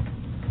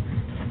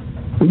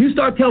 When you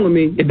start telling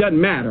me it doesn't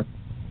matter,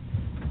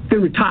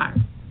 then retire.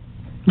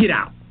 Get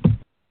out.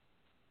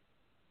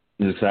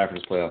 I'm excited for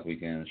this playoff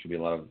weekend.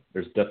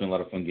 There's definitely a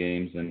lot of fun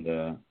games and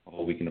a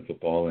whole weekend of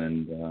football,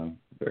 and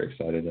very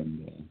excited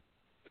and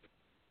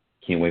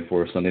can't wait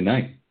for Sunday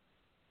night.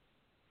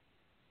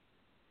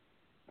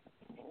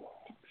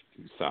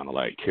 You sounded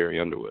like Carrie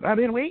Underwood. I've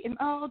been waiting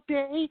all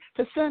day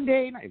for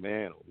Sunday night,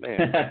 man.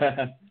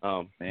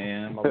 Oh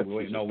man, man, I've been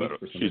waiting all week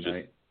for Sunday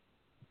night.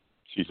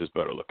 She's just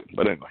better looking,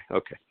 but anyway,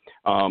 okay.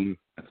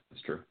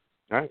 That's true.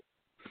 All right.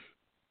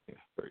 Yeah,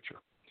 very true.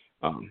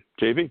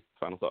 JV,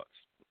 final thoughts.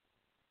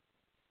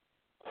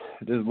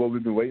 This is what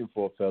we've been waiting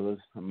for, fellas.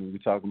 I mean, we're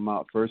talking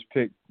about first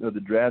pick of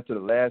the draft to the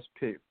last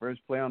pick,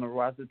 first play on the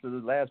roster to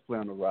the last play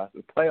on the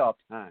roster, playoff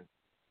time.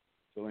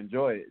 So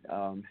enjoy it.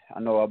 I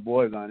know our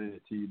boys aren't in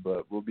it, T,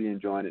 but we'll be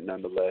enjoying it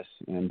nonetheless.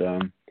 And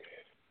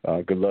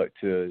good luck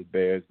to the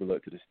Bears. Good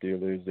luck to the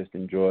Steelers. Just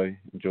enjoy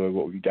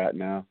what we got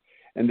now.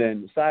 And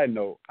then, side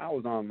note, I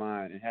was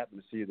online and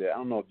happened to see that. I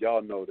don't know if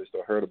y'all noticed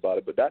or heard about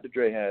it, but Dr.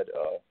 Dre had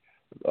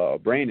a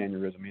brain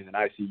aneurysm. He's in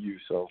ICU,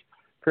 so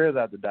prayers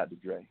out to Dr.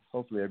 Dre.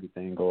 Hopefully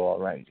everything go all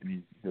right,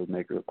 and he'll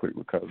make a quick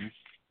recovery.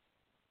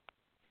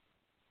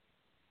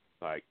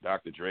 Like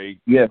Dr. Dre?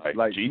 Yes,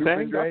 like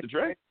G-Thang, Dr.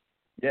 Dre?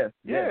 Yes.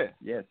 Yeah.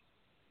 Yes.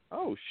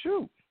 Oh,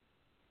 shoot.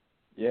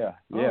 Yeah.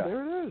 Oh,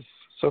 there it is.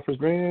 Suffers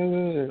brain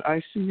in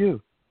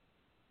ICU.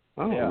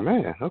 Oh, yeah.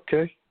 Man.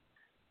 Okay.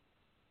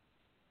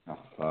 Oh,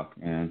 fuck,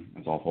 man.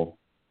 That's awful.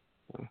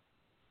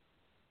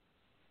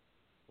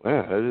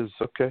 Yeah, it is.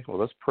 Okay. Well,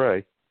 let's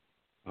pray.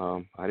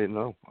 I didn't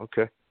know.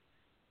 Okay.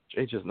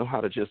 Jay just know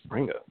how to just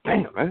bring it.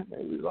 Damn, man.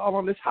 He was all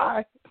on this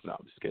high. No,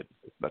 I'm just kidding.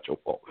 It's not your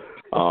fault.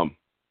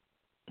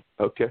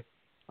 Okay.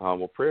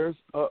 Well, prayers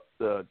up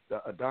to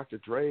Dr.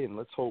 Dre, and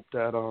let's hope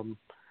that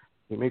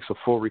he makes a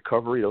full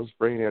recovery. Those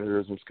brain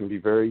aneurysms can be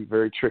very,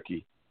 very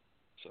tricky.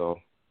 So,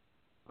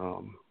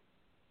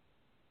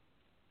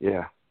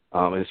 yeah.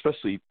 And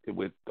especially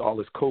with all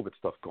this COVID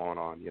stuff going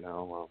on, you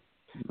know.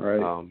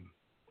 Right.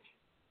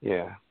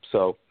 Yeah.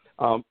 So,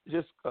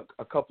 just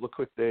a couple of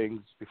quick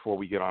things before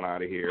we get on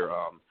out of here.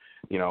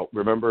 You know,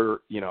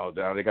 remember, you know,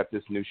 they got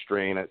this new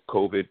strain of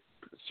COVID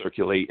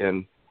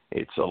circulating.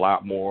 It's a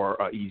lot more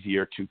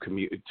easier to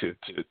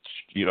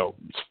you know,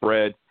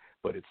 spread,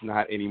 but it's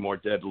not any more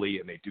deadly,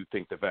 and they do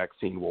think the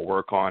vaccine will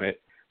work on it.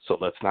 So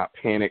let's not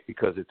panic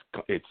because it's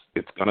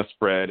going to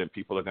spread and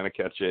people are going to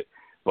catch it.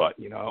 But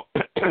you know,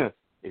 if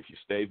you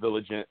stay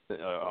vigilant,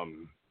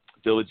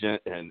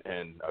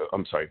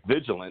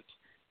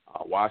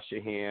 wash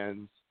your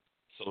hands,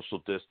 social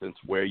distance,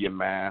 wear your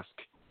mask.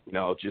 You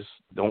know, just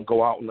don't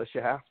go out unless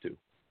you have to,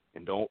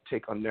 and don't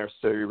take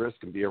unnecessary risk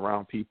and be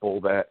around people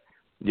that,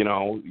 you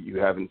know, you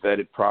haven't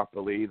vetted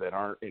properly, that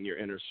aren't in your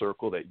inner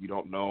circle, that you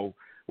don't know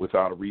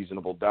without a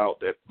reasonable doubt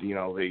that, you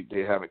know, they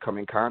haven't come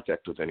in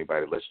contact with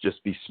anybody. Let's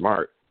just be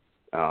smart.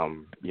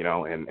 You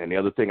know, and the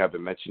other thing I've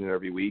been mentioning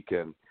every week,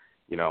 and,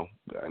 you know,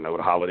 I know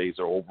the holidays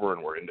are over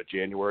and we're into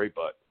January,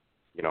 but,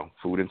 you know,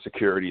 food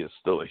insecurity is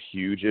still a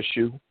huge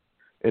issue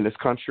in this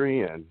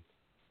country. And,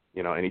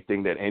 you know,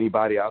 anything that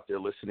anybody out there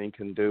listening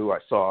can do. I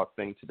saw a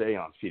thing today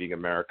on Feeding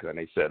America, and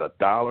they said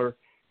 $1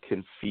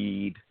 can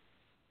feed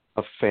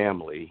a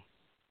family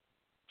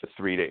for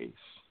 3 days.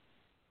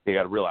 They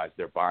got to realize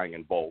they're buying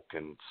in bulk,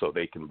 and so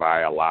they can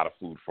buy a lot of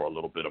food for a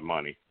little bit of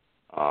money.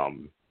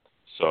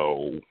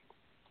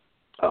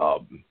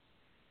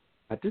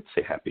 I did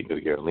say Happy New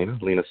Year, Lena.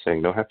 Lena's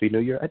saying no Happy New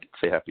Year. I did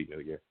say Happy New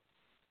Year.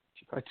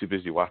 She's probably too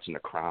busy watching The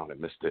Crown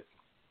and missed it.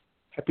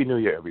 Happy New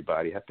Year,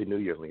 everybody. Happy New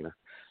Year, Lena.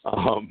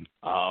 $1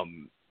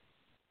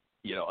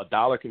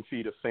 can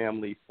feed a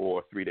family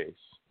for 3 days.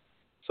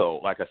 So,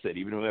 like I said,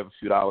 even if we have a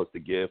few dollars to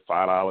give,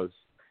 $5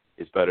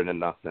 is better than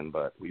nothing.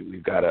 But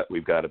we've got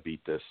to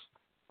beat this.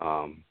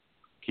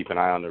 Keep an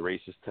eye on the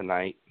races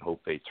tonight.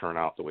 Hope they turn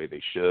out the way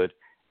they should.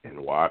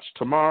 And watch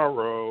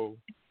tomorrow.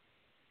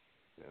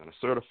 They're going to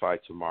certify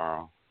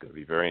tomorrow. It's going to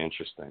be very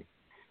interesting.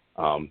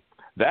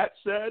 That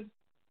said,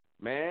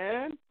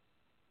 man,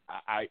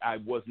 I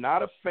was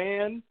not a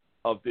fan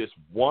of this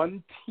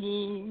one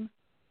team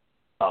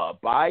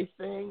bye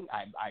thing.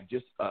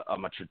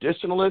 I'm a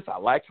traditionalist. I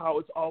like how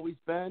it's always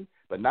been.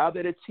 But now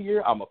that it's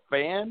here, I'm a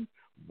fan.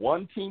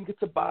 One team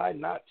gets a bye,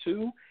 not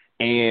two.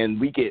 And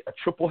we get a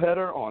triple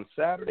header on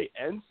Saturday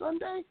and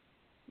Sunday.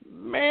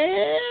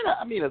 Man,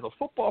 I mean, as a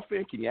football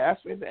fan, can you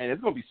ask me? And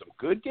it's going to be some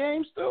good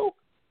games, too.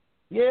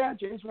 Yeah,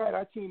 Jay's right.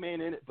 Our team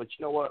ain't in it. But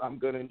you know what? I'm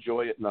going to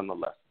enjoy it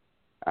nonetheless.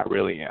 I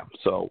really am.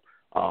 So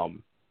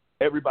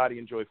everybody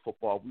enjoy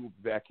football. We will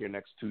be back here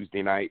next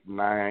Tuesday night,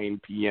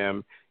 9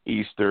 p.m.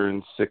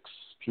 Eastern, 6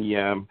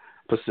 p.m.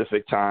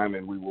 Pacific time,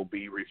 and we will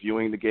be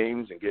reviewing the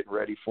games and getting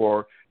ready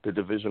for the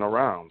divisional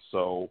round.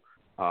 So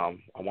I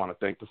want to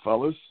thank the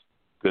fellas.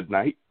 Good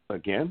night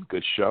again.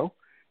 Good show.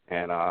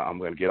 And I'm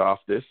going to get off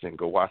this and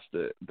go watch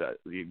the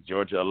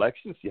Georgia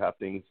election, see how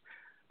things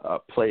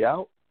play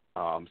out.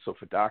 So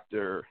for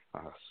Dr.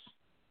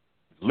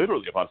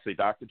 Literally about to say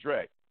Dr.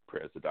 Dre,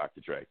 prayers to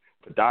Dr. Dre.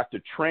 For Dr.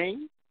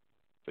 Train,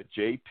 for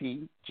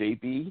JP,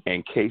 JB,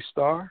 and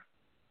K-Star,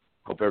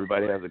 hope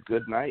everybody has a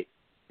good night.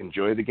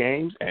 Enjoy the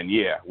games. And,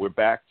 yeah, we're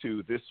back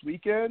to this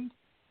weekend.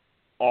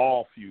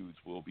 All feuds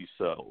will be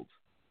settled.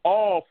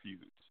 All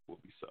feuds will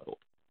be settled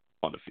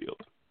on the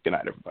field. Good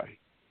night, everybody.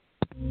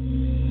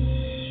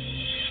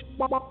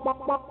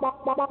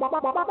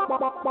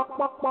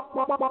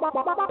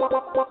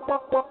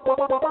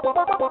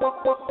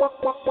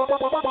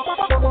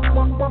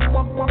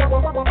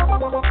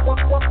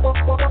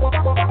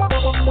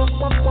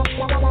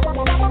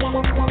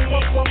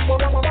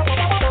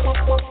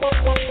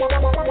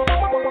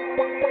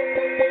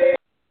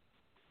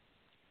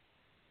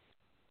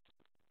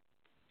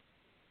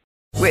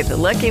 With the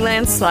Lucky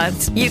Land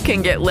Slots, you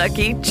can get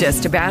lucky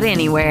just about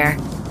anywhere.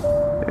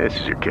 This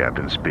is your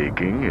captain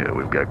speaking.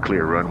 We've got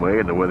clear runway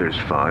and the weather's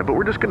fine, but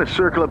we're just going to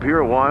circle up here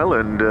a while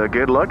and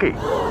get lucky.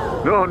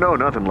 No,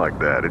 nothing like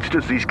that. It's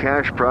just these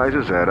cash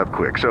prizes add up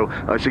quick. So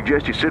I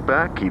suggest you sit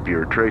back, keep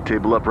your tray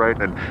table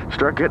upright, and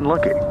start getting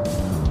lucky.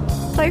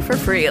 Play for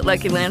free at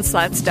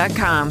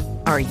LuckyLandSlots.com.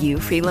 Are you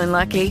feeling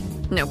lucky?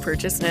 No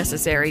purchase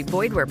necessary.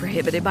 Void where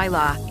prohibited by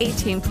law.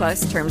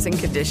 18+ terms and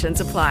conditions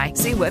apply.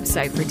 See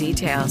website for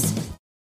details.